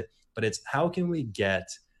does it, but it's how can we get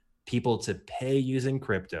people to pay using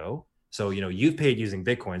crypto. So, you've paid using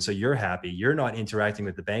Bitcoin, so you're happy. You're not interacting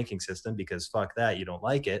with the banking system because fuck that, you don't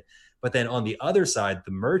like it. But then on the other side,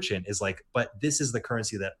 the merchant is like, but this is the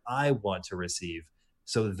currency that I want to receive.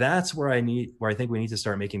 So that's where I think we need to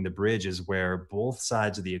start making the bridge, is where both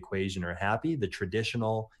sides of the equation are happy, the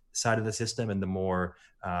traditional side of the system and the more,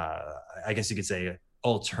 I guess you could say,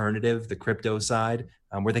 alternative, the crypto side,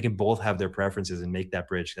 where they can both have their preferences and make that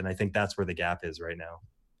bridge. And I think that's where the gap is right now.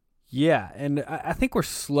 Yeah, and I think we're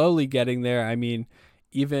slowly getting there. I mean,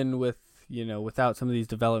 even with without some of these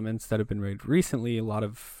developments that have been made recently, a lot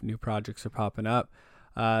of new projects are popping up.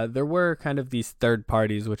 There were kind of these third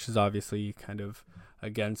parties, which is obviously kind of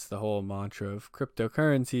against the whole mantra of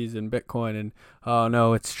cryptocurrencies and Bitcoin. And oh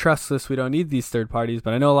no, it's trustless. We don't need these third parties.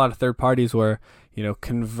 But I know a lot of third parties were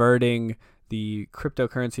converting the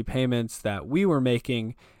cryptocurrency payments that we were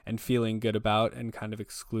making and feeling good about and kind of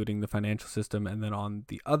excluding the financial system. And then on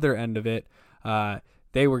the other end of it,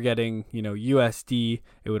 they were getting, USD,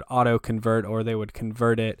 it would auto convert, or they would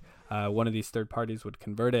convert it. One of these third parties would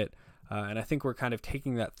convert it And I think we're kind of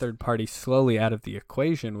taking that third party slowly out of the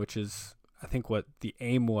equation, which is, I think, what the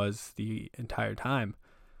aim was the entire time.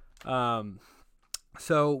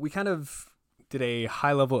 So we kind of did a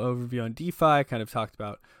high level overview on DeFi, kind of talked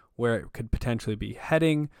about where it could potentially be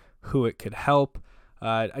heading, who it could help.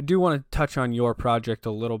 I do want to touch on your project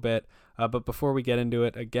a little bit, but before we get into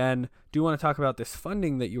it, again, do want to talk about this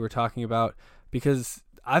funding that you were talking about, because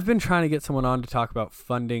I've been trying to get someone on to talk about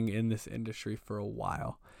funding in this industry for a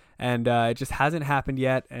while, and it just hasn't happened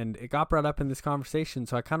yet, and it got brought up in this conversation,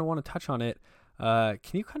 so I kind of want to touch on it. Can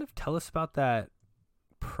you kind of tell us about that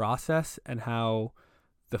process and how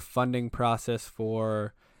the funding process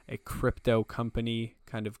for a crypto company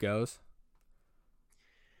kind of goes?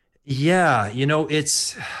 Yeah, you'd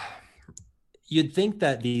think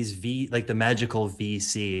that like the magical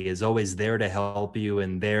VC is always there to help you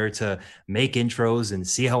and there to make intros and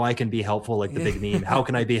see how I can be helpful, like the big meme, how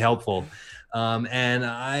can I be helpful? And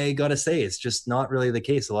I gotta say, it's just not really the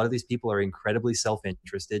case. A lot of these people are incredibly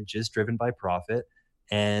self-interested, just driven by profit.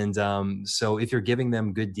 And so if you're giving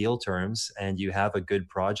them good deal terms and you have a good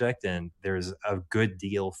project and there's a good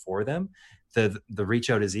deal for them, the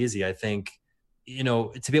reach out is easy. I think,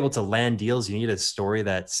 to be able to land deals, you need a story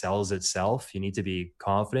that sells itself. You need to be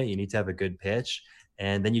confident. You need to have a good pitch.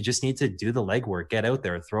 And then you just need to do the legwork, get out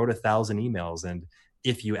there, throw out 1,000 emails. And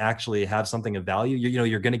if you actually have something of value,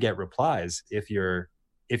 you're going to get replies if your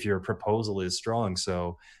proposal is strong.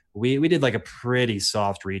 So we did like a pretty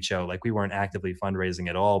soft reach out. Like we weren't actively fundraising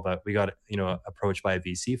at all, but we got, approached by a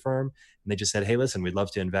VC firm and they just said, hey, listen, we'd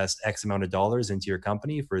love to invest X amount of dollars into your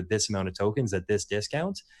company for this amount of tokens at this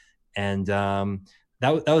discount. And that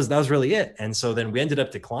was really it. And so then we ended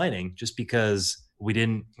up declining just because we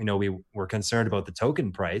didn't, we were concerned about the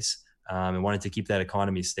token price and wanted to keep that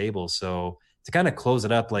economy stable. So to kind of close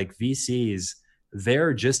it up, like VCs,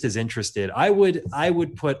 they're just as interested. I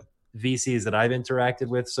would put VCs that I've interacted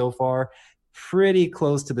with so far pretty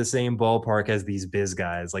close to the same ballpark as these biz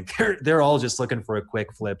guys. Like they're all just looking for a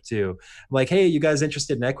quick flip too. I'm like, hey, you guys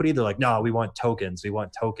interested in equity? They're like, no, we want tokens. We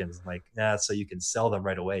want tokens. I'm like, nah, so you can sell them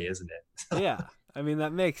right away, isn't it? Yeah. I mean,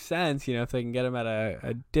 that makes sense. If they can get them at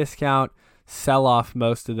a discount, sell off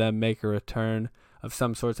most of them, make a return of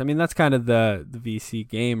some sorts. I mean, that's kind of the VC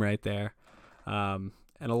game right there. And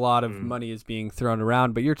a lot of money is being thrown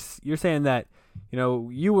around, but you're saying that,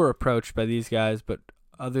 you were approached by these guys, but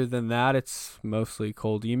other than that, it's mostly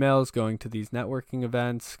cold emails, going to these networking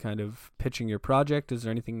events, kind of pitching your project. Is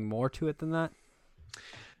there anything more to it than that?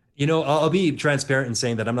 I'll be transparent in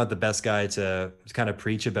saying that I'm not the best guy to kind of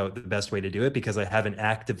preach about the best way to do it because I haven't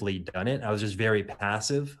actively done it. I was just very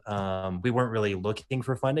passive. We weren't really looking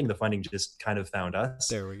for funding. The funding just kind of found us.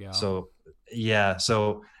 There we go. So, yeah.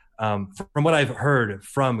 So, from what I've heard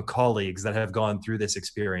from colleagues that have gone through this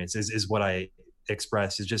experience is what I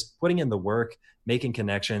express is just putting in the work, making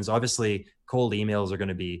connections. Obviously, cold emails are going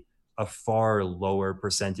to be a far lower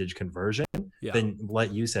percentage conversion than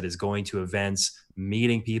what you said is going to events,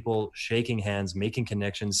 meeting people, shaking hands, making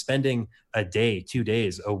connections, spending a day, 2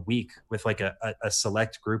 days, a week with like a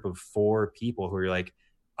select group of 4 people who are like,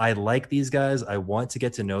 I like these guys. I want to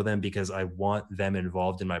get to know them because I want them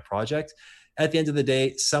involved in my project. At the end of the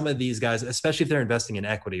day, some of these guys, especially if they're investing in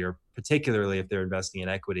equity or particularly if they're investing in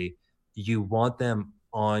equity, you want them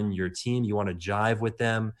on your team. You want to jive with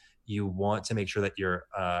them. You want to make sure that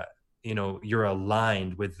you're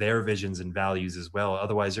aligned with their visions and values as well.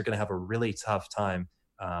 Otherwise, you're going to have a really tough time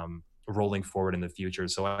rolling forward in the future.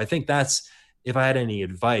 So I think that's, if I had any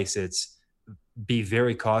advice, it's be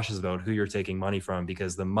very cautious about who you're taking money from,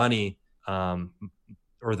 because the money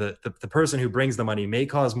or the person who brings the money may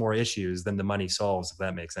cause more issues than the money solves, if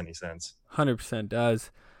that makes any sense. 100%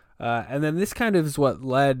 does. And then this kind of is what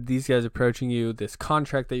led these guys approaching you. This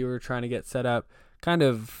contract that you were trying to get set up kind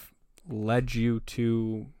of led you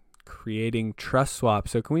to creating TrustSwap.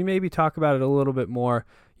 So can we maybe talk about it a little bit more?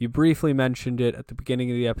 You briefly mentioned it at the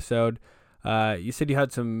beginning of the episode. You said you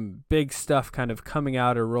had some big stuff kind of coming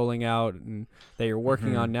out or rolling out and that you're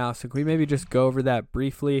working on now. So can we maybe just go over that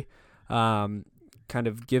briefly? Kind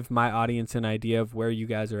of give my audience an idea of where you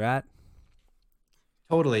guys are at.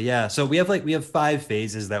 Totally. Yeah. So we have 5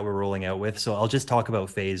 phases that we're rolling out with. So I'll just talk about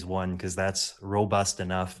phase 1 because that's robust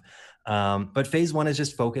enough. But phase 1 is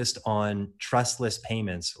just focused on trustless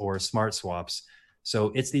payments or smart swaps.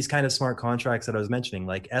 So it's these kind of smart contracts that I was mentioning,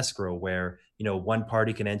 like escrow, where, one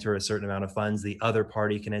party can enter a certain amount of funds, the other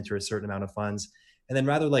party can enter a certain amount of funds. And then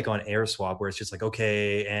rather like on AirSwap, where it's just like,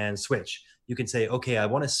 okay, and switch, you can say, okay, I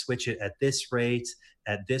want to switch it at this rate,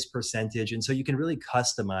 at this percentage. And so you can really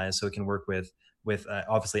customize so it can work with with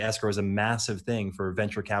obviously escrow is a massive thing for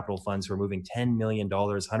venture capital funds who are moving $10 million,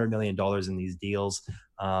 $100 million in these deals.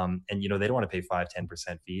 And, they don't want to pay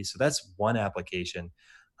 5-10% fees. So that's one application.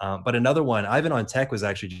 But another one, Ivan on Tech was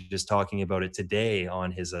actually just talking about it today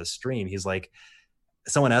on his stream. He's like,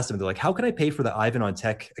 someone asked him, they're like, how can I pay for the Ivan on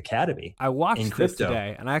Tech Academy I watched in this crypto?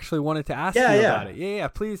 today, and I actually wanted to ask Yeah, you yeah. about it. Yeah.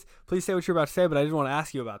 Please say what you're about to say, but I didn't want to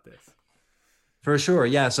ask you about this. For sure.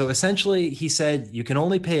 Yeah. So essentially, he said you can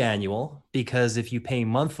only pay annual because if you pay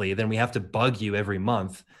monthly, then we have to bug you every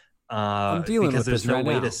month. I'm dealing because with there's this no right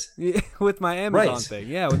way now. to. With my Amazon Right. thing.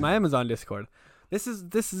 Yeah, with my Amazon Discord. This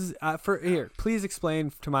is for here. Please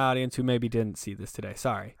explain to my audience who maybe didn't see this today.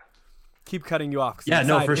 Sorry. Keep cutting you off. Yeah,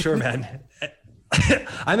 no, for sure, man.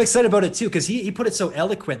 I'm excited about it too because he put it so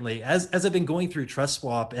eloquently. As I've been going through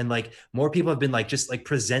TrustSwap and like more people have been like just like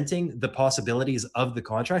presenting the possibilities of the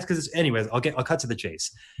contracts. Because anyways, I'll cut to the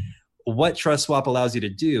chase. What TrustSwap allows you to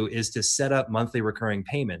do is to set up monthly recurring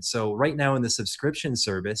payments. So right now in the subscription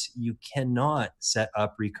service, you cannot set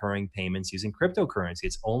up recurring payments using cryptocurrency.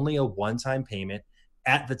 It's only a one-time payment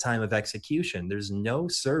at the time of execution. There's no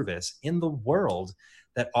service in the world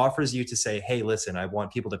that offers you to say, hey, listen, I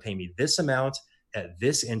want people to pay me this amount at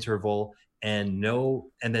this interval, and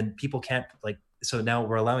then people can't like. So now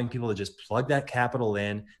we're allowing people to just plug that capital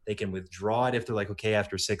in. They can withdraw it if they're like, okay,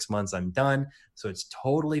 after 6 months, I'm done. So it's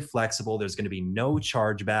totally flexible. There's going to be no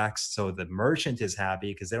chargebacks. So the merchant is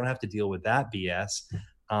happy because they don't have to deal with that BS.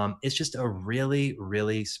 It's just a really,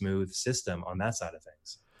 really smooth system on that side of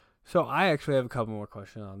things. So I actually have a couple more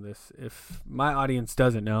questions on this. If my audience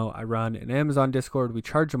doesn't know, I run an Amazon Discord. We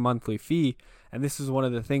charge a monthly fee, and this is one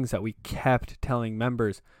of the things that we kept telling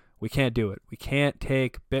members. We can't do it. We can't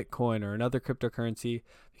take Bitcoin or another cryptocurrency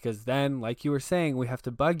because then, like you were saying, we have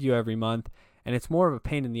to bug you every month, and it's more of a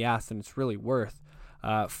pain in the ass than it's really worth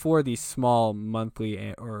for these small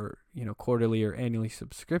monthly or quarterly or annual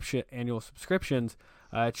subscriptions.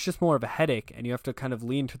 It's just more of a headache, and you have to kind of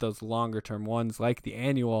lean to those longer term ones like the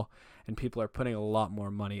annual, and people are putting a lot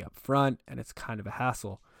more money up front, and it's kind of a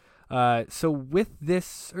hassle. So with this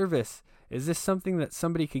service, is this something that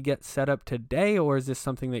somebody could get set up today, or is this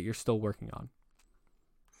something that you're still working on?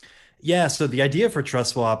 Yeah, so the idea for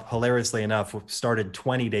TrustSwap, hilariously enough, started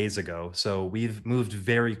 20 days ago. So we've moved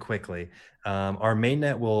very quickly. Our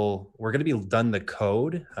mainnet we're going to be done the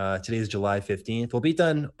code. Today is July 15th. We'll be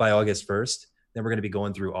done by August 1st. Then we're going to be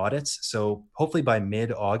going through audits. So hopefully by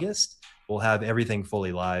mid-August, we'll have everything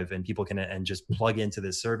fully live and people can just plug into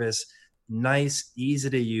this service. Nice, easy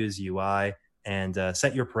to use UI, and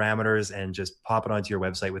set your parameters and just pop it onto your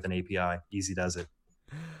website with an API. Easy does it.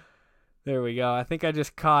 There we go. I think I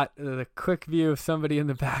just caught the quick view of somebody in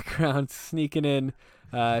the background sneaking in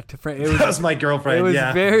to frame. That was my girlfriend. It was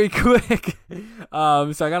yeah. very quick.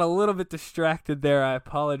 So I got a little bit distracted there. I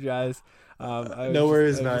apologize. No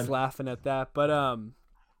worries, man. I was just laughing at that. But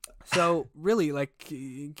so really, like,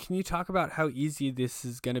 can you talk about how easy this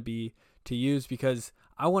is going to be to use? Because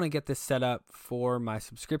I want to get this set up for my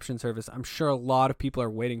subscription service. I'm sure a lot of people are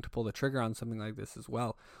waiting to pull the trigger on something like this as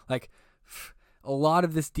well. Like a lot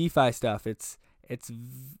of this DeFi stuff, it's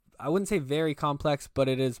I wouldn't say very complex, but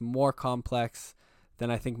it is more complex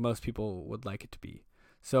than I think most people would like it to be.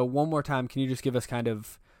 So one more time, can you just give us kind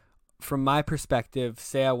of, from my perspective,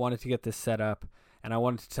 say I wanted to get this set up and I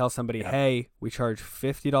wanted to tell somebody, hey, we charge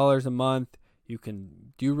 $50 a month. You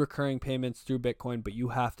can do recurring payments through Bitcoin, but you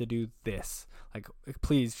have to do this. Like,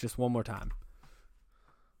 please, just one more time.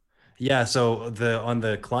 Yeah. So on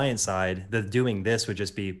the client side, the doing this would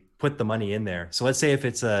just be put the money in there. So let's say if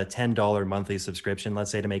it's a $10 monthly subscription, let's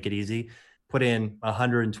say to make it easy, put in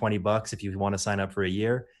 $120 if you want to sign up for a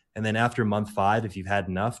year. And then after month 5, if you've had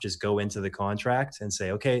enough, just go into the contract and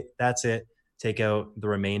say, okay, that's it. Take out the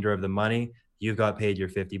remainder of the money. You've got paid your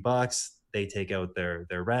 $50. They take out their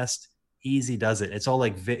rest. Easy does it. It's all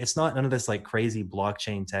like, it's not none of this like crazy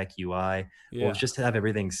blockchain tech UI. Yeah. Well, just to have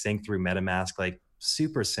everything sync through MetaMask, like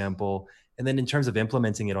super simple. And then in terms of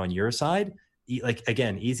implementing it on your side, like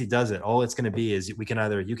again, easy does it. All it's going to be is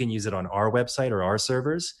you can use it on our website or our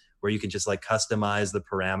servers where you can just like customize the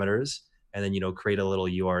parameters and then, create a little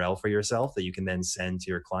URL for yourself that you can then send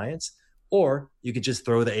to your clients. Or you could just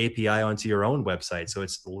throw the API onto your own website. So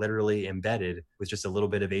it's literally embedded with just a little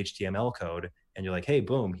bit of HTML code. And you're like, hey,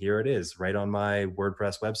 boom, here it is right on my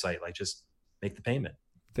WordPress website. Like just make the payment.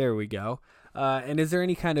 There we go. And is there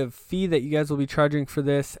any kind of fee that you guys will be charging for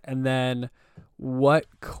this? And then what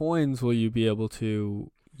coins will you be able to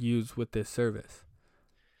use with this service?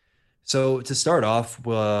 So to start off,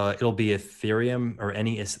 it'll be Ethereum or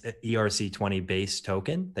any ERC20 base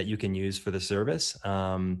token that you can use for the service.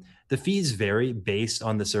 The fees vary based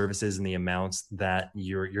on the services and the amounts that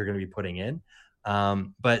you're going to be putting in.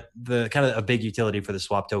 But the kind of a big utility for the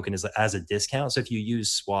swap token is as a discount. So if you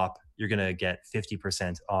use swap, you're going to get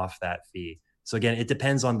 50% off that fee. So again, it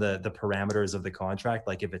depends on the parameters of the contract,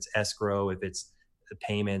 like if it's escrow, if it's the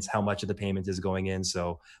payments, how much of the payment is going in.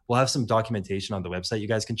 So we'll have some documentation on the website. You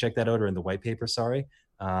guys can check that out, or in the white paper, sorry.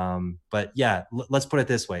 But yeah, let's put it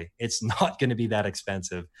this way. It's not going to be that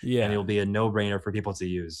expensive, and it'll be a no-brainer for people to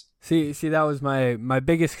use. See, that was my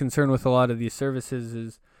biggest concern with a lot of these services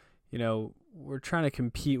is, we're trying to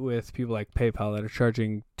compete with people like PayPal that are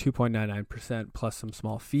charging 2.99% plus some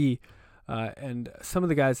small fee. And some of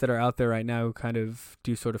the guys that are out there right now who kind of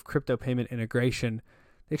do sort of crypto payment integration,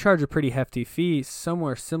 they charge a pretty hefty fee,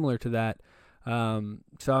 somewhere similar to that.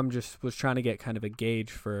 So I'm was trying to get kind of a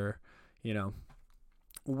gauge for,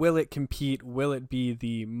 will it compete? Will it be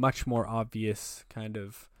the much more obvious kind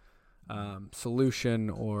of solution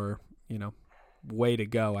or, way to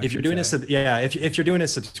go? If you're doing if you're doing a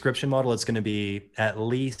subscription model, it's going to be at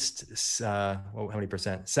least how many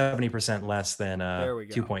percent? 70% less than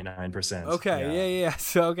 2.9%. Okay, yeah.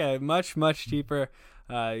 So okay, much cheaper.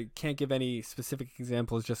 Can't give any specific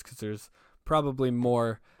examples just because there's probably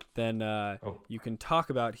more than you can talk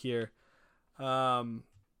about here.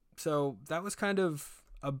 So that was kind of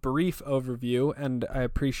a brief overview, and I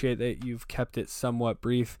appreciate that you've kept it somewhat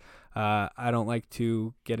brief. I don't like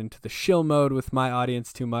to get into the shill mode with my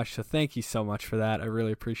audience too much, so thank you so much for that. I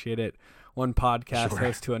really appreciate it. One podcast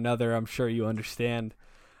host to another, I'm sure you understand.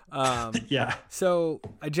 Yeah. So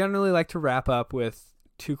I generally like to wrap up with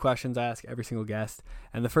 2 questions I ask every single guest.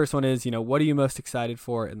 And the first one is, what are you most excited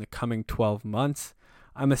for in the coming 12 months?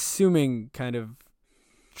 I'm assuming kind of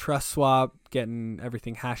TrustSwap, getting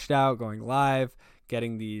everything hashed out, going live,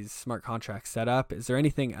 getting these smart contracts set up. Is there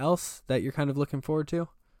anything else that you're kind of looking forward to?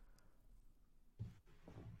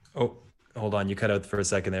 Oh, hold on. You cut out for a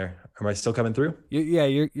second there. Am I still coming through?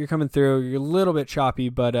 You're coming through. You're a little bit choppy,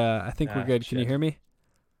 but I think we're good. Shit. Can you hear me?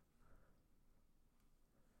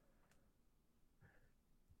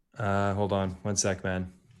 Hold on 1 sec,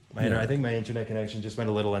 man. I think my internet connection just went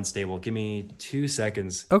a little unstable. Give me 2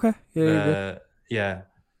 seconds. Okay. Yeah. You're good. Yeah.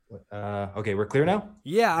 Okay, we're clear now?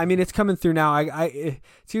 Yeah, I mean, it's coming through now.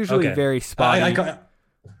 It's usually very spotty.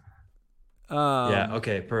 Yeah,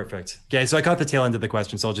 okay, perfect. Okay, so I caught the tail end of the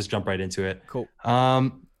question, so I'll just jump right into it. Cool.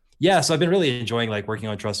 Yeah, so I've been really enjoying working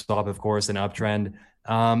on TrustSwap, of course, and Uptrend.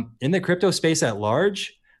 In the crypto space at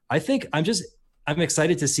large, I think I'm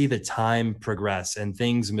excited to see the time progress and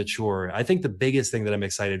things mature. I think the biggest thing that I'm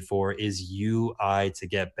excited for is UI to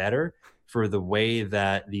get better, for the way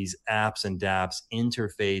that these apps and dApps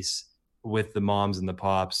interface with the moms and the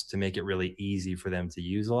pops to make it really easy for them to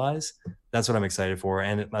utilize. That's what I'm excited for.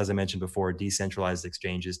 And as I mentioned before, decentralized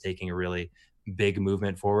exchanges taking a really big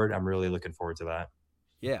movement forward. I'm really looking forward to that.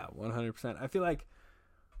 Yeah, 100%. I feel like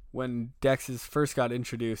when DEXs first got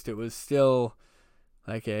introduced, it was still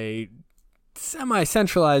like a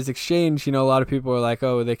semi-centralized exchange. A lot of people were like,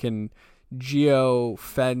 oh, they can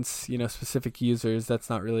geo-fence, specific users. That's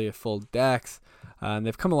not really a full DEX. And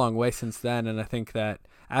they've come a long way since then. And I think that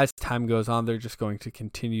as time goes on, they're just going to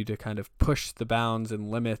continue to kind of push the bounds and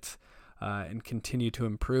limits and continue to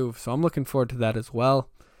improve. So I'm looking forward to that as well.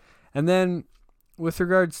 And then with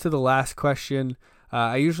regards to the last question,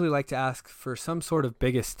 I usually like to ask for some sort of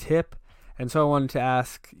biggest tip. And so I wanted to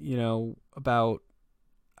ask, about,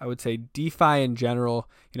 I would say, DeFi in general.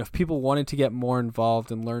 If people wanted to get more involved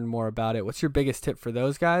and learn more about it, what's your biggest tip for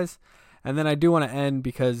those guys? And then I do want to end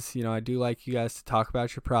because, I do like you guys to talk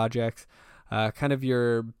about your projects, kind of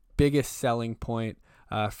your biggest selling point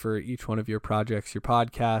for each one of your projects, your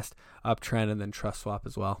podcast, Uptrend, and then TrustSwap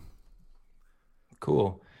as well.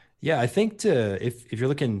 Cool. Yeah, I think if you're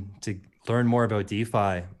looking to learn more about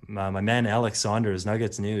DeFi, my man Alex Saunders,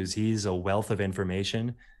 Nuggets News, he's a wealth of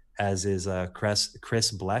information, as is Chris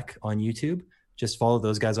Bleck on YouTube. Just follow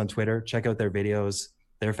those guys on Twitter. Check out their videos.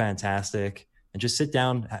 They're fantastic. And just sit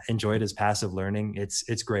down, enjoy it as passive learning.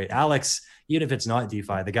 It's great. Alex, even if it's not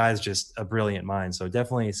DeFi, the guy's just a brilliant mind. So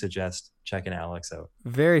definitely suggest checking Alex out.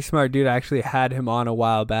 Very smart dude. I actually had him on a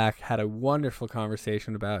while back, had a wonderful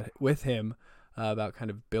conversation with him about kind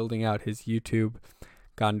of building out his YouTube.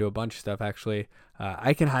 Got into a bunch of stuff, actually.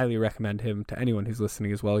 I can highly recommend him to anyone who's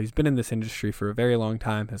listening as well. He's been in this industry for a very long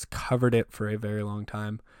time, has covered it for a very long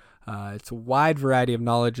time. It's a wide variety of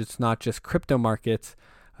knowledge. It's not just crypto markets.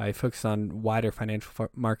 He focuses on wider financial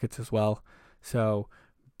markets as well. So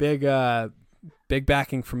big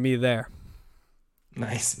backing from me there.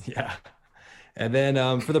 Nice. Yeah. And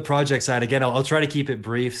then for the project side, again, I'll try to keep it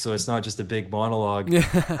brief so it's not just a big monologue.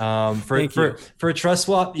 For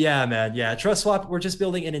TrustSwap, yeah, man. Yeah, TrustSwap, we're just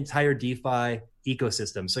building an entire DeFi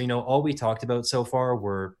ecosystem. So, all we talked about so far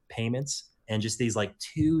were payments. and just these like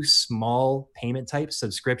two small payment types,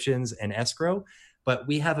 subscriptions and escrow. But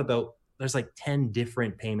we have there's like 10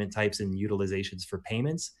 different payment types and utilizations for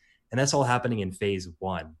payments. And that's all happening in phase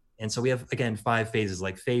one. And so we have, again, 5 phases.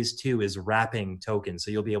 Like phase 2 is wrapping tokens.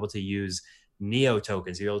 So you'll be able to use Neo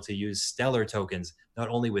tokens. You'll be able to use Stellar tokens, not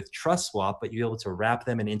only with TrustSwap, but you'll be able to wrap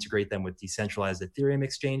them and integrate them with decentralized Ethereum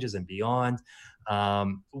exchanges and beyond.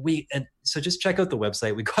 So just check out the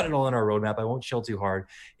website. We got it all on our roadmap. I won't chill too hard.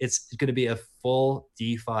 It's going to be a full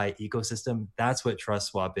DeFi ecosystem. That's what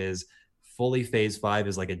TrustSwap is. Fully phase 5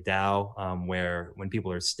 is like a DAO, where when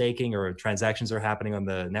people are staking or transactions are happening on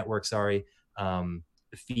the network,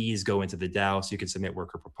 the fees go into the DAO, so you can submit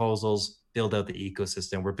worker proposals, build out the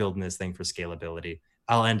ecosystem. We're building this thing for scalability.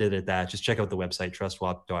 I'll end it at that. Just check out the website,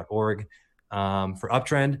 trustswap.org. For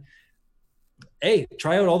Uptrend, hey,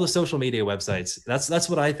 try out all the social media websites. That's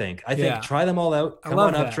what I think. I think try them all out. Come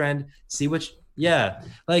on Uptrend, see which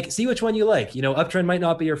one you like. Uptrend might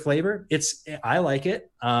not be your flavor. I like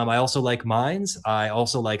it. I also like Minds. I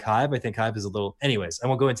also like Hive. I think Hive is anyways, I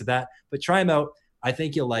won't go into that, but try them out. I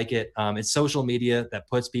think you'll like it. It's social media that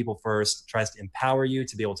puts people first, tries to empower you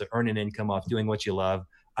to be able to earn an income off doing what you love.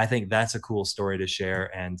 I think that's a cool story to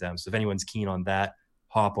share. And so if anyone's keen on that,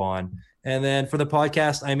 hop on. And then for the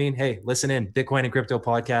podcast, hey, listen in. Bitcoin and Crypto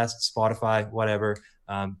Podcast, Spotify, whatever.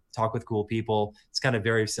 Talk with cool people. It's kind of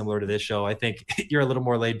very similar to this show. I think you're a little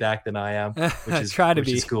more laid back than I am, which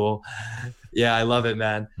is cool. Yeah, I love it,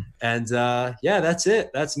 man. And that's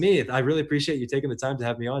it. That's me. I really appreciate you taking the time to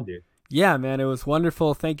have me on, dude. Yeah, man, it was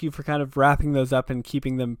wonderful. Thank you for kind of wrapping those up and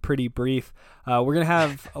keeping them pretty brief. We're going to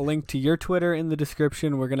have a link to your Twitter in the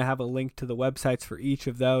description. We're going to have a link to the websites for each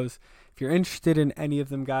of those. If you're interested in any of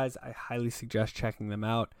them, guys, I highly suggest checking them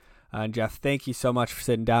out. And Jeff, thank you so much for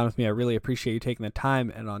sitting down with me. I really appreciate you taking the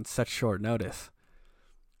time and on such short notice.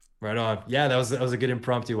 Right on. Yeah, that was a good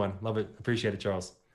impromptu one. Love it. Appreciate it, Charles.